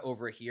Kira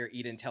overhear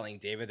Eden telling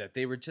David that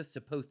they were just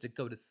supposed to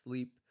go to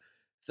sleep.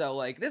 So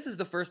like this is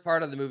the first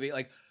part of the movie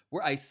like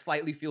where I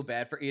slightly feel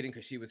bad for Eden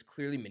because she was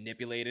clearly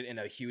manipulated in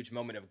a huge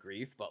moment of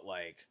grief, but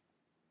like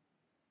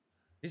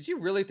did you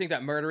really think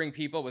that murdering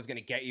people was going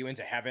to get you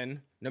into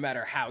heaven no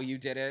matter how you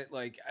did it?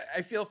 Like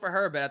I feel for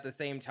her, but at the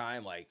same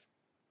time like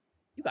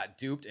you got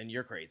duped and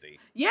you're crazy.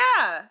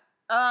 Yeah.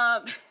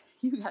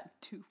 You got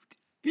duped.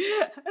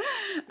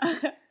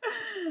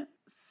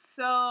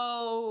 So,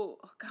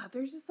 oh God,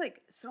 there's just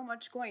like so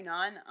much going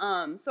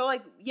on. So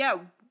like, yeah,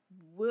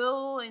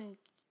 Will and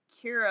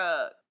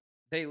Kira,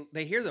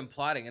 they hear them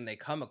plotting and they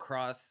come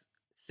across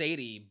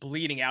Sadie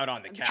bleeding out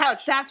on the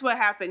couch. That's what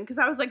happened. Because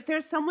I was like,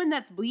 there's someone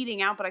that's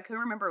bleeding out, but I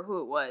couldn't remember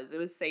who it was. It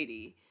was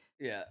Sadie.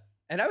 Yeah.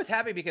 And I was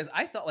happy because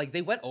I thought like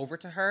they went over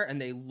to her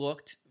and they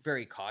looked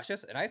very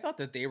cautious and I thought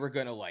that they were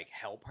going to like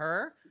help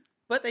her,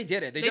 but they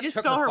didn't. They just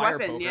took stole her fire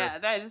weapon. poker. Yeah,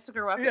 they just took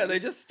her weapon. Yeah, they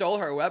just stole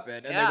her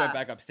weapon and they went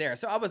back upstairs.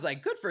 So I was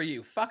like, good for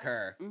you. Fuck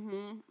her.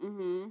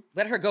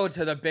 Let her go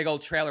to the big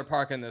old trailer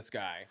park in the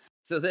sky.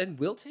 So then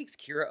Will takes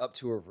Kira up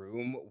to a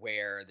room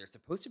where there's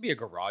supposed to be a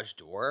garage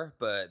door,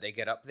 but they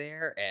get up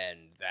there and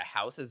the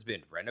house has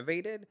been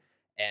renovated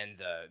and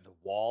the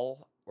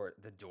wall or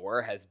the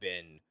door has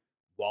been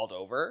walled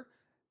over.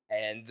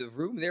 And the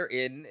room they're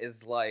in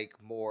is like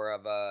more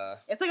of a...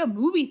 It's like a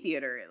movie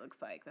theater, it looks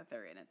like, that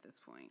they're in at this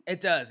point. It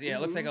does, yeah.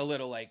 It looks like a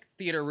little like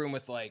theater room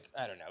with like,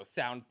 I don't know,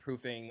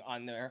 soundproofing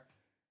on there.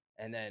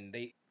 And then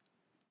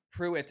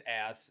Pruitt's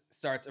ass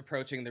starts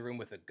approaching the room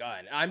with a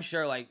gun. I'm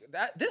sure like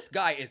that this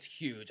guy is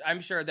huge.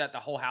 I'm sure that the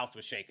whole house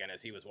was shaking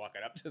as he was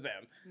walking up to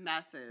them.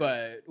 Massive.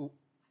 But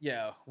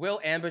yeah, Will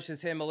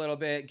ambushes him a little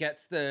bit,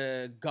 gets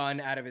the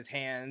gun out of his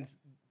hands.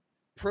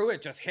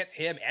 Pruitt just hits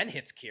him and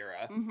hits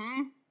Kira.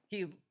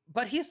 He's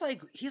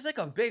like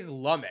a big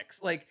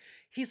lummox. Like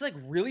he's like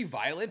really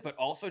violent, but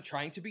also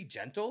trying to be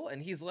gentle.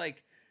 And he's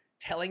like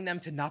telling them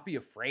to not be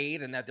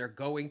afraid and that they're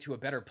going to a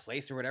better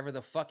place or whatever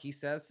the fuck he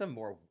says. Some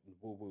more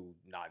woo-woo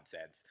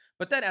nonsense.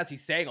 But then as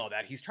he's saying all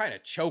that, he's trying to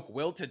choke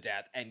Will to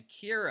death. And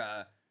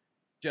Kira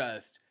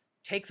just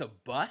takes a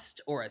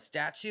bust or a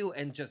statue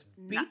and just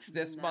beats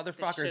this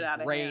motherfucker's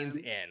brains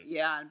in.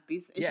 Yeah,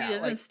 she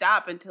doesn't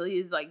stop until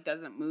he's like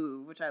doesn't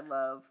move, which I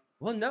love.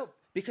 Well, no,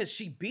 because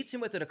she beats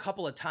him with it a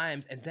couple of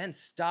times and then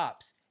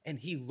stops and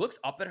he looks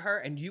up at her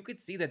and you could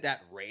see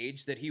that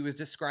rage that he was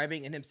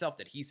describing in himself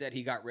that he said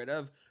he got rid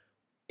of,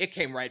 it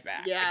came right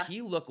back. Yeah. And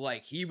he looked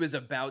like he was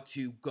about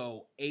to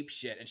go ape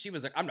shit. And she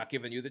was like, I'm not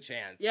giving you the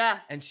chance. Yeah.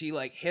 And she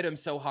like hit him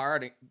so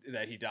hard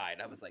that he died.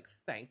 I was like,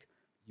 thank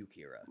you,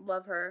 Kira.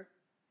 Love her.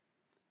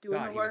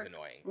 Doing the work. He was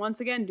annoying. Once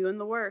again, doing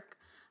the work.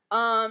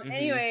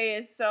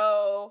 Anyways,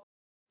 so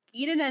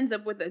Eden ends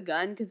up with a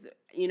gun because,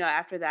 you know,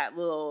 after that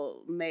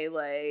little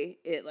melee,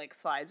 it like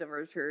slides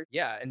over to her.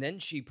 Yeah, and then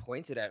she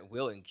points it at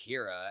Will and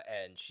Kira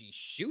and she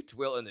shoots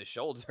Will in the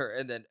shoulder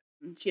and then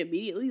she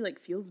immediately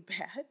like feels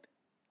bad.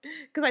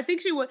 Because I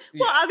think she would.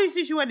 Well,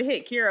 obviously she wanted to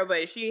hit Kira,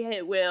 but she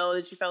hit Will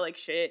and she felt like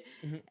shit.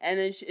 And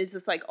then it's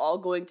just like all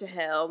going to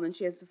hell. And then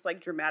she has this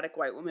like dramatic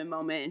white woman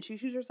moment and she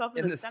shoots herself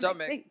in the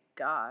stomach. Thank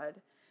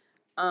God.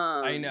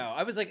 I know.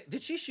 I was like,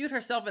 did she shoot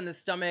herself in the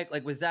stomach?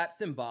 Like, was that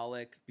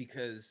symbolic?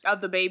 Because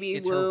of the baby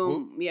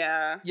womb.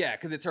 Yeah. Yeah,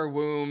 because it's her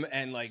womb,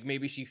 and like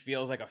maybe she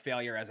feels like a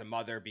failure as a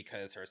mother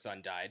because her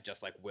son died,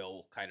 just like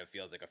Will kind of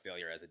feels like a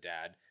failure as a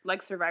dad.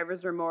 Like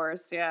survivor's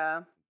remorse.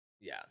 Yeah.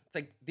 Yeah, it's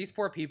like these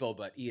poor people,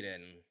 but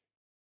Eden,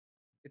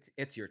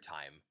 it's your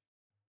time.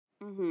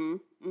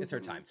 It's her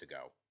time to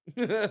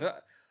go.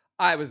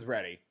 I was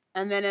ready.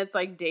 And then it's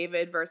like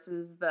David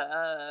versus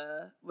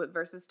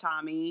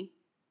Tommy.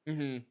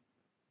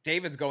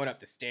 David's going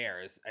up the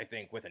stairs, I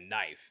think, with a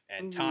knife,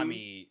 and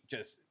Tommy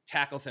just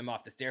tackles him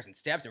off the stairs and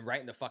stabs him right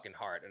in the fucking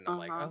heart. And I'm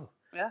like, oh.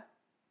 Yeah.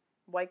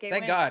 White gay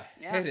Thank wins. God.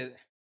 Yeah.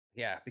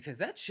 Yeah, because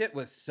that shit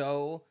was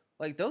so,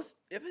 like,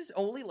 it was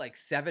only like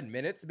 7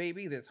 minutes,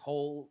 maybe, this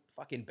whole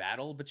fucking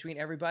battle between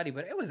everybody,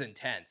 but it was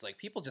intense. Like,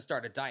 people just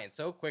started dying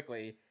so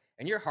quickly,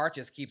 and your heart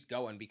just keeps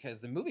going because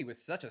the movie was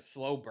such a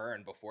slow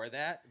burn before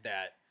that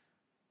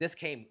this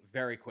came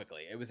very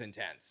quickly. It was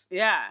intense.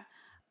 Yeah.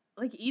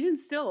 Like,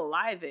 Eden's still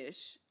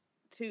alive-ish,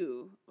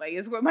 too. Like,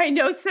 is what my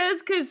note says,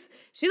 because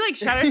she, like,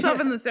 shot herself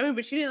in the stomach,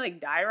 but she didn't, like,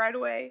 die right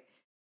away.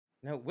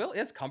 No, Will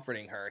is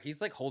comforting her.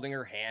 He's, like, holding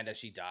her hand as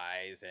she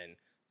dies, and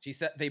she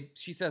says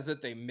that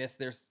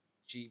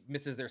she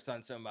misses their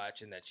son so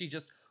much, and that she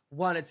just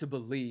wanted to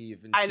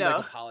believe, and she,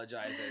 like,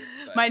 apologizes.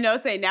 But my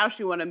notes say now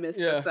she want to miss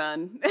the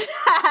son.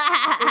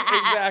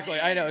 Exactly.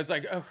 I know. It's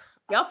like, oh.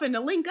 Y'all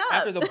finna link up.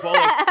 After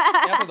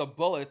the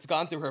bullets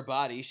gone through her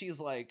body, she's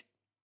like,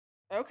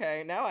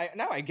 okay, now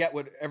I get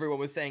what everyone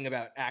was saying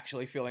about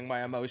actually feeling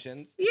my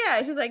emotions.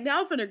 Yeah, she's like,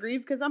 now I'm finna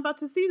grieve because I'm about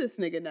to see this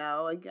nigga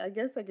now. Like, I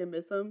guess I can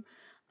miss him.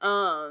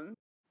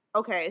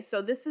 Okay,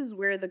 so this is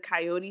where the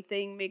coyote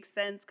thing makes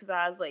sense, because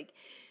I was like,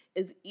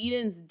 is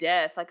Eden's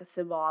death like a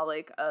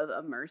symbolic of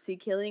a mercy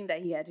killing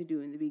that he had to do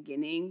in the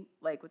beginning,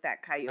 like with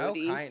that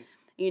coyote? Oh,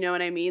 You know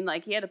what I mean?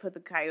 Like, he had to put the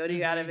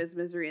coyote out of his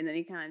misery, and then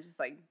he kind of just,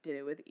 like, did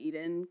it with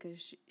Eden, because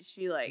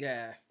she like,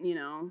 you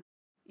know.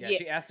 Yeah,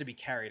 she asked to be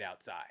carried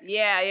outside.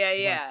 Yeah.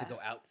 She wants to go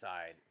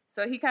outside.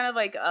 So he kind of,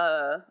 like,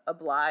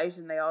 obliged,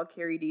 and they all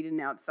carried Eden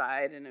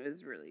outside, and it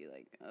was really,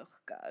 like, oh,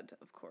 God,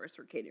 of course,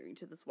 we're catering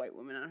to this white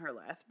woman on her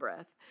last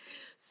breath.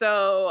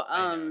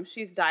 So,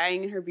 she's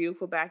dying in her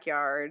beautiful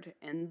backyard,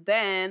 and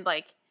then,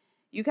 like,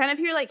 you kind of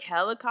hear, like,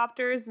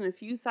 helicopters and a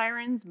few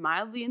sirens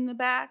mildly in the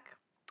back,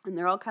 and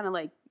they're all kind of,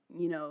 like,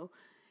 you know,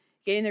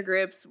 getting their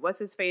grips.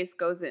 What's-his-face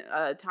goes in,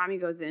 Tommy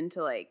goes in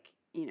to, like,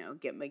 you know,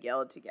 get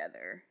Miguel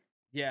together.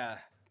 Yeah.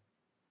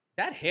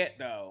 That hit,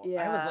 though.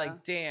 Yeah. I was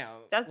like, damn.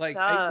 That like,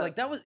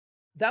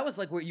 that was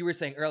like what you were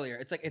saying earlier.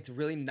 It's like, it's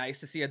really nice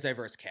to see a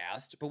diverse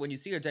cast, but when you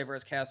see a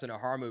diverse cast in a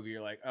horror movie,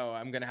 you're like, oh,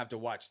 I'm going to have to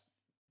watch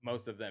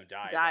most of them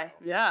die.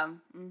 Yeah.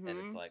 And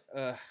it's like,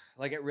 ugh,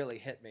 like it really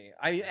hit me.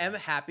 I am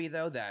happy,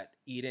 though, that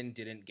Eden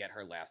didn't get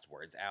her last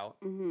words out.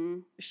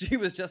 She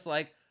was just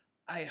like,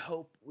 I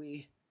hope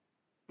we...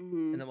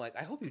 And I'm like,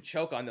 I hope you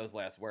choke on those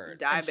last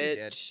words. Die, and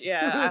bitch. She did.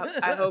 Yeah,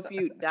 I hope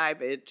you die,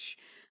 bitch.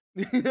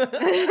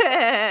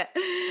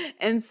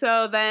 And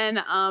so then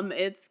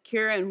it's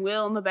Kira and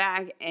Will in the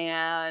back,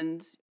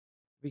 and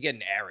we get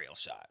an aerial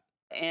shot.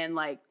 And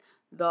like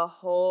the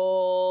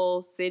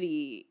whole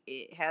city,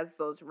 it has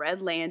those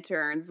red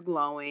lanterns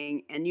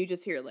glowing, and you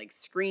just hear like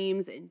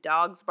screams and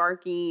dogs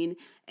barking,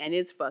 and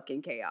it's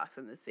fucking chaos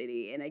in the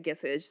city. And I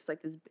guess it's just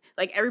like this,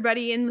 like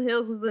everybody in the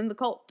hills was in the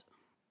cult.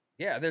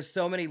 Yeah, there's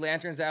so many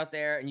lanterns out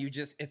there, and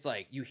it's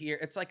like you hear,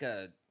 it's like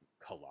a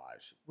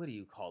collage. What do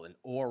you call an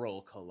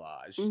oral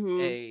collage?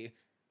 A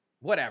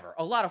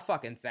lot of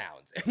fucking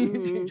sounds.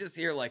 You just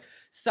hear like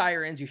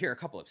sirens, you hear a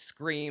couple of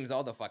screams,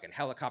 all the fucking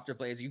helicopter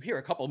blades, you hear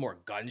a couple more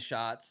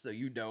gunshots, so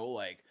you know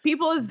like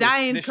people is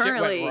dying this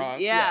currently. Shit went wrong.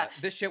 Yeah,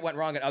 this shit went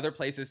wrong at other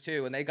places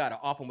too, and they got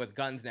off them with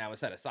guns now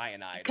instead of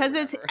cyanide.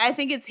 Because I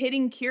think it's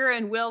hitting Kira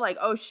and Will like,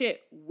 oh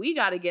shit, we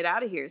got to get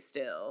out of here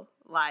still.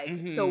 Like,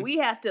 so we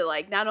have to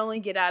like not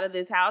only get out of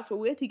this house, but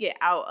we have to get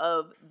out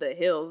of the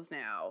hills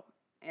now.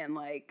 And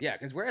like, yeah,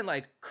 because we're in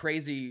like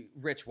crazy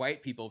rich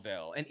white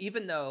peopleville. And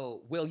even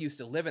though Will used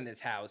to live in this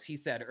house, he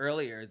said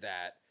earlier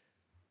that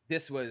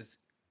this was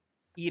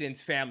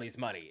Eden's family's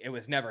money. It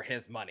was never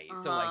his money.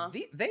 So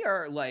like they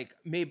are like,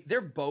 maybe they're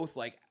both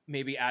like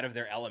maybe out of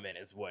their element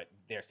is what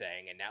they're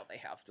saying. And now they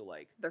have to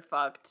like, they're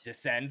fucked.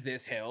 Descend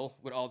this hill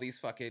with all these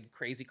fucking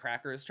crazy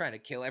crackers trying to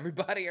kill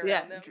everybody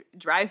around them.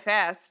 Drive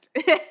fast.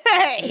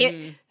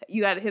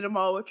 You got to hit them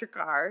all with your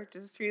car.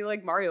 Just treat it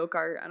like Mario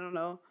Kart. I don't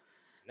know.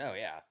 No,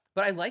 yeah.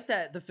 But I like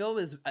that the film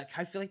is,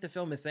 I feel like the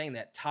film is saying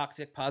that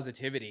toxic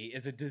positivity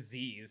is a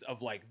disease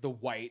of like the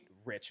white,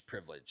 rich,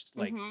 privileged.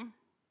 Like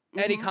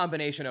any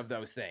combination of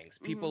those things.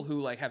 People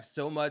who like have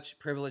so much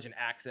privilege and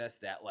access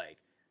that like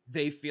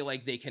they feel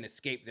like they can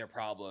escape their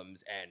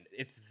problems, and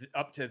it's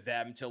up to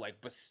them to like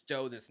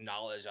bestow this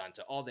knowledge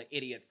onto all the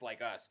idiots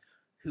like us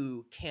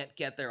who can't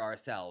get there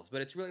ourselves.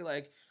 But it's really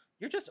like,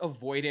 you're just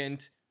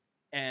avoidant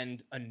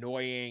and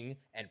annoying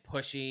and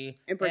pushy.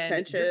 And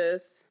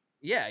pretentious.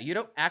 Yeah, you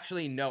don't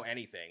actually know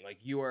anything. Like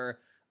you're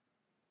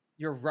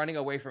running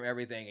away from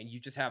everything, and you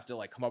just have to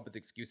like come up with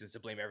excuses to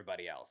blame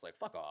everybody else. Like,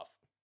 fuck off.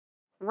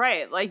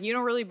 Right. Like you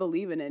don't really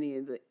believe in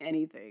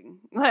anything.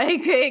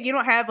 Like you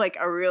don't have like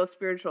a real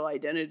spiritual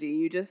identity.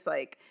 You just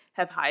like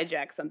have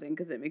hijacked something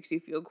because it makes you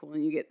feel cool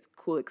and you get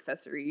cool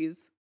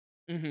accessories.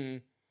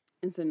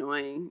 It's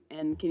annoying.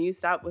 And can you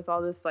stop with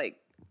all this like,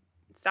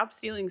 stop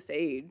stealing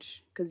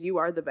sage, because you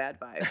are the bad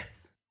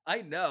vibes.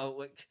 I know.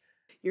 Like,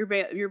 you're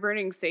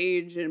burning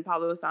sage and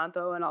Palo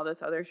Santo and all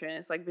this other shit.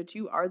 It's like, but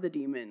you are the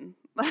demon.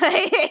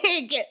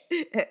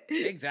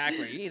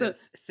 Exactly. You need to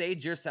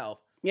sage yourself.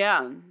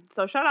 Yeah.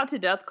 So shout out to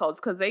death cults,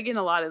 because they get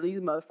a lot of these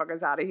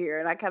motherfuckers out of here,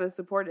 and I kind of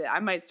support it. I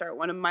might start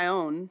one of my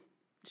own.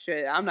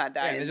 Shit, I'm not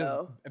dying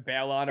though. Just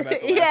bail on them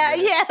at the last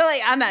minute. Yeah.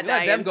 Like I'm not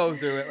dying. Let them go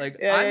through it. Like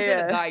I'm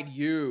gonna guide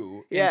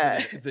you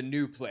into the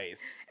new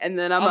place, and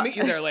then I'll meet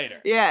you there later.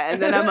 Yeah,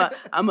 and then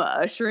I'm a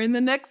usher in the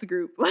next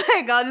group.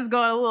 Like I'll just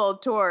go on a little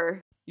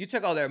tour. You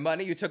took all their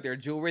money, you took their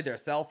jewelry, their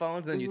cell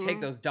phones, and you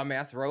take those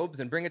dumbass robes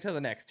and bring it to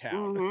the next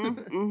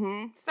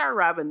town. Start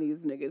robbing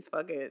these niggas.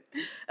 Fuck it.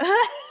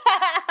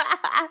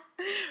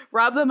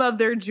 Rob them of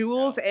their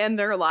jewels and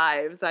their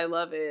lives. I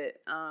love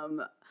it.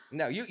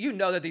 No, you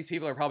know that these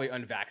people are probably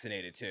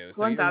unvaccinated too,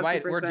 so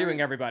we're doing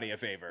everybody a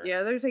favor.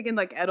 Yeah, they're taking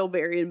like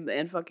Edelberry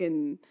and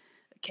fucking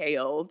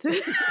kale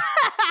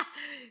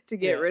to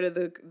get rid of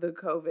the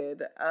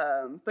COVID.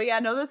 But yeah,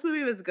 no, this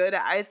movie was good.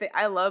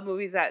 I love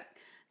movies that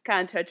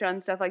kind of touch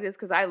on stuff like this,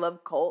 because I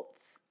love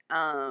cults.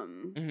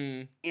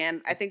 And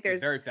I think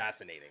there's very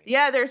fascinating.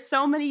 Yeah, there's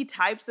so many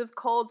types of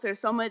cults. There's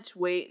so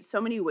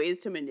many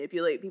ways to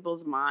manipulate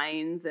people's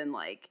minds and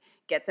like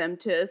get them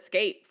to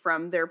escape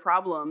from their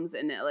problems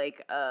and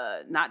like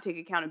not take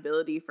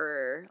accountability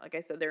for, like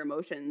I said, their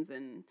emotions,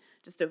 and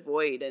just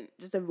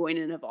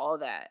avoidant of all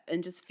of that,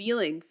 and just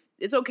feeling.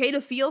 It's okay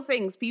to feel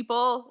things,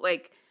 people.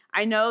 Like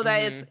I know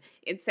that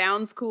it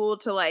sounds cool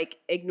to like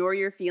ignore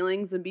your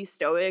feelings and be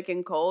stoic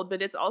and cold,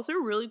 but it's also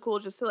really cool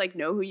just to like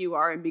know who you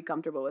are and be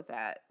comfortable with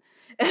that.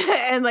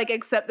 And like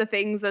accept the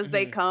things as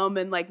they come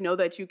and like know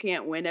that you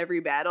can't win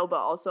every battle, but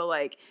also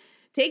like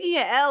taking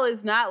an L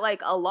is not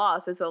like a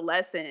loss, it's a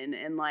lesson,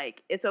 and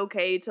like it's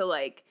okay to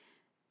like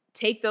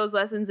take those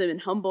lessons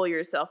and humble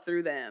yourself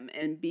through them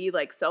and be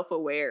like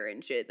self-aware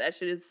and shit. That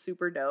shit is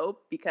super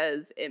dope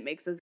because it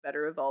makes us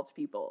better evolved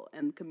people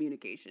and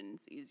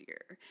communication's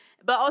easier.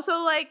 But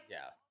also like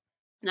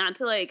not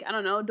to like, I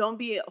don't know, don't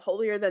be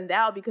holier than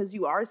thou because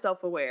you are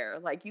self-aware.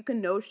 Like you can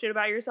know shit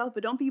about yourself,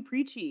 but don't be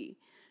preachy.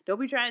 Don't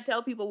be trying to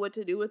tell people what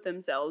to do with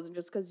themselves. And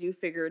just because you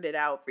figured it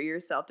out for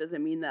yourself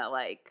doesn't mean that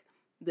like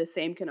the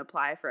same can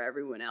apply for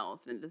everyone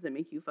else. And it doesn't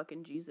make you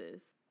fucking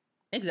Jesus.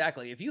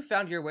 Exactly. If you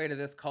found your way to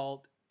this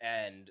cult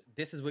and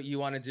this is what you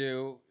want to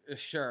do,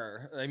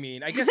 sure. I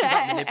mean, I guess you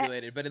got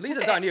manipulated, but at least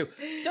it's on you.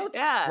 Don't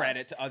spread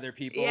it to other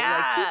people.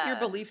 Like, keep your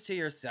beliefs to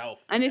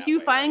yourself. And if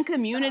you find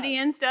community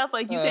and stuff,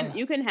 like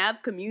you can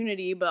have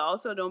community, but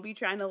also don't be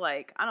trying to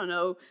like, I don't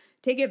know,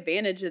 take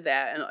advantage of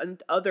that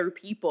and other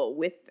people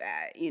with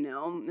that, you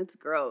know? It's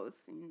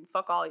gross.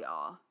 Fuck all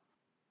y'all.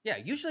 Yeah,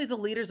 usually the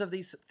leaders of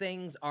these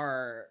things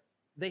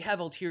they have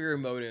ulterior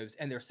motives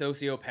and they're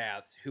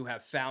sociopaths who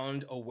have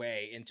found a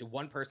way into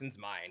one person's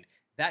mind.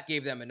 That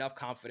gave them enough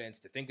confidence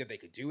to think that they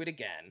could do it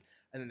again.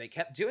 And then they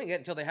kept doing it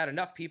until they had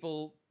enough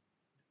people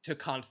to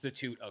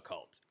constitute a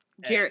cult.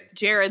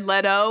 Jared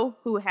Leto,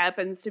 who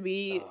happens to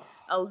be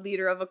a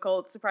leader of a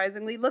cult,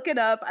 surprisingly. Look it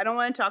up. I don't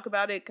want to talk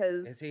about it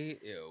because... Is he?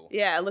 Ew.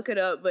 Yeah, look it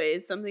up. But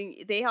it's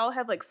something... They all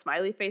have like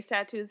smiley face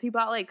tattoos. He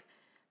bought like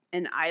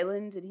an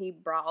island and he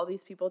brought all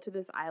these people to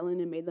this island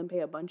and made them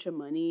pay a bunch of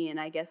money, and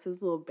I guess his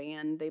little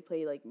band, they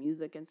play like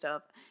music and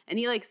stuff, and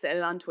he like said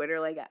it on Twitter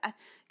like,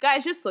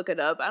 guys, just look it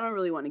up. I don't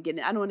really want to get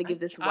it. I don't want to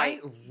give this I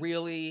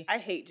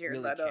hate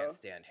Jared Leto. Can't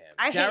stand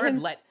him. Jared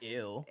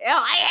Leto.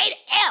 I hate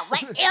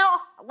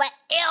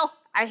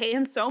I hate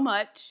him so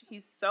much.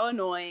 He's so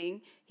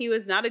annoying. He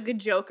was not a good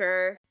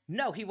Joker.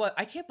 No, he was.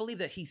 I can't believe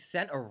that he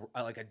sent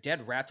a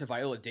dead rat to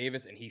Viola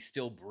Davis and he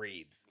still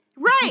breathes.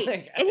 Right.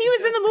 And he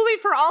was in the movie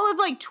for all of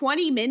like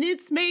 20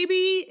 minutes,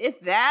 maybe, if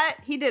that.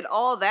 He did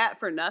all that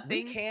for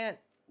nothing.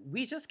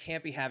 We just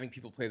can't be having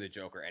people play the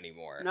Joker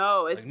anymore.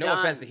 No, it's no done.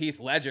 offense to Heath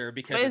Ledger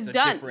because it's a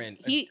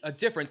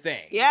different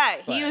thing.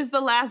 Yeah, he was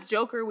the last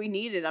Joker we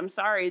needed. I'm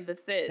sorry,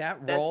 that's it. That's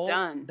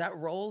done. That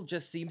role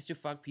just seems to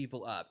fuck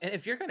people up. And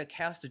if you're gonna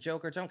cast a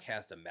Joker, don't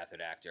cast a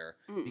method actor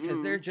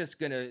because they're just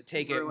gonna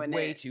take it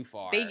way too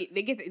far.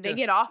 They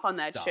get off on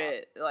that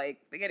shit. Like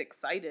they get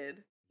excited.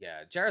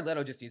 Yeah, Jared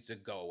Leto just needs to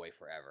go away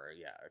forever.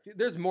 Yeah,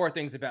 there's more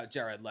things about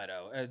Jared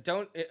Leto.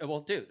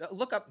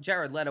 Look up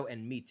Jared Leto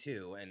and Me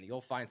Too, and you'll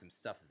find some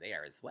stuff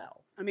there as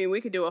well. I mean, we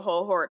could do a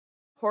whole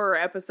horror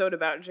episode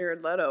about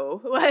Jared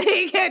Leto,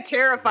 like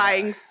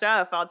terrifying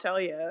stuff. I'll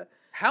tell you.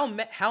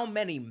 How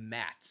many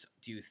mats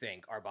do you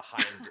think are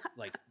behind,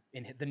 like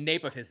in the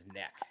nape of his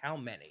neck? How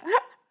many?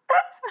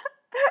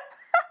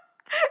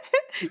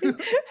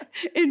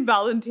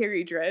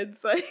 Involuntary dreads,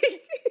 like.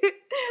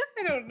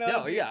 I don't know.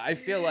 No, yeah, I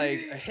feel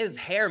like his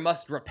hair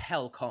must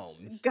repel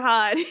combs.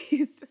 God,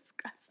 he's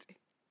disgusting.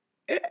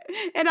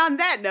 And on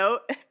that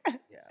note,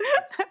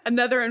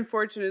 another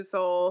unfortunate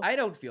soul. I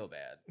don't feel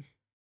bad.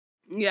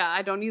 Yeah,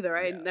 I don't either.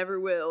 I never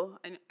will.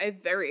 I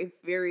very,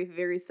 very,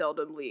 very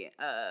seldomly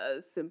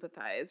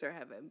sympathize or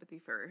have empathy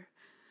for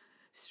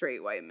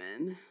straight white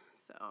men.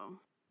 So.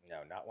 No,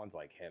 not ones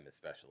like him,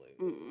 especially.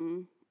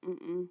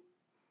 Mm-mm.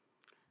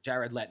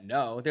 Jared Leto.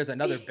 No, there's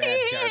another bad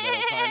Jared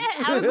Leto pun.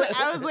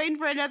 I was waiting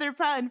for another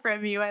pun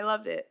from you. I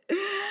loved it.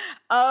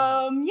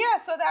 Yeah,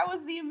 so that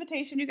was The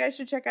Invitation. You guys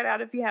should check it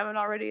out if you haven't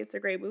already. It's a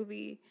great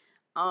movie.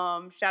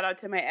 Shout out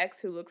to my ex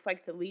who looks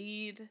like the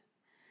lead.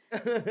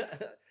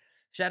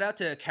 Shout out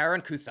to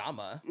Karen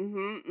Kusama.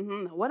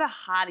 What a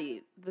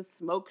hottie. The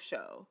Smoke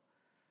Show.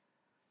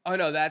 Oh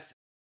no, that's.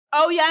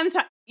 Oh yeah,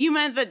 you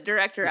meant the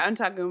director. I'm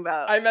talking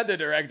about. I meant the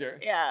director.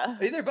 Yeah.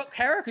 But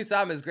Karen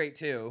Kusama is great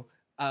too.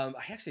 I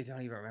actually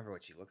don't even remember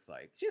what she looks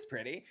like. She's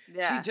pretty.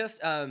 Yeah. She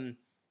just,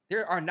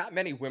 there are not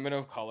many women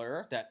of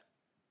color that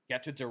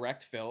get to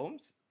direct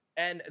films.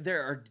 And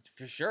there are,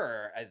 for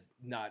sure,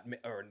 not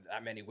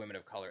many women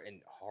of color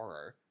in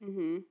horror.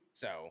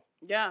 So,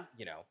 yeah.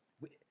 You know,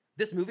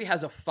 this movie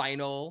has a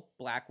final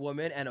black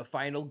woman and a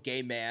final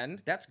gay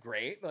man. That's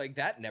great. Like,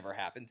 that never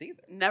happens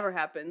either. Never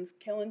happens.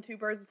 Killing two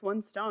birds with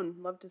one stone.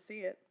 Love to see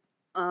it.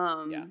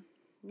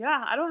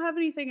 Yeah, I don't have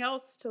anything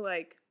else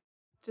to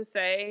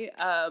say,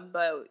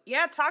 but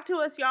yeah, talk to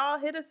us, y'all.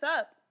 Hit us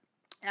up,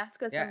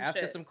 ask us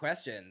us some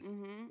questions.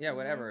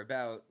 Whatever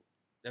about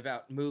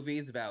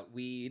movies, about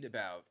weed,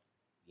 about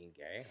being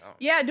gay.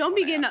 Don't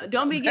be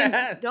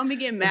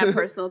getting mad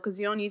personal because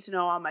you don't need to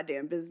know all my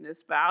damn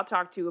business. But I'll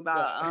talk to you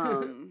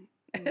about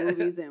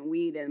movies and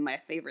weed and my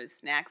favorite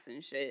snacks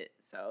and shit.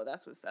 So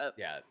that's what's up.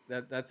 Yeah,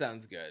 that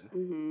sounds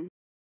good.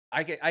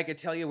 I could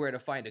tell you where to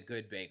find a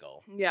good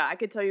bagel. Yeah, I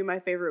could tell you my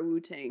favorite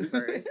Wu-Tang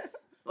verse.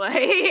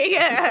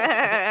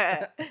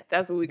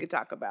 That's what we could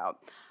talk about.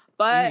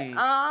 But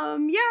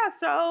yeah,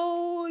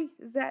 so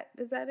is that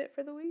it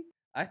for the week?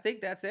 I think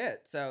that's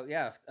it. So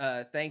yeah,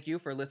 thank you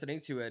for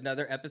listening to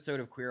another episode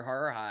of Queer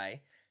Horror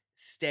High.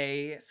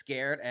 Stay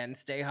scared and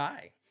stay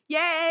high.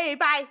 Yay,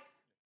 bye.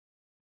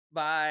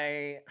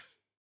 Bye.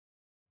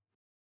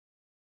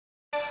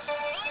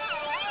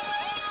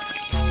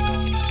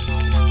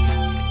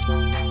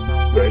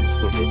 Thanks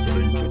for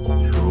listening to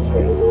Queer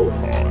Horror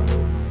High.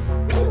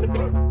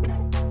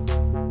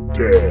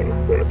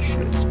 Damn, that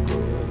shit's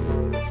good.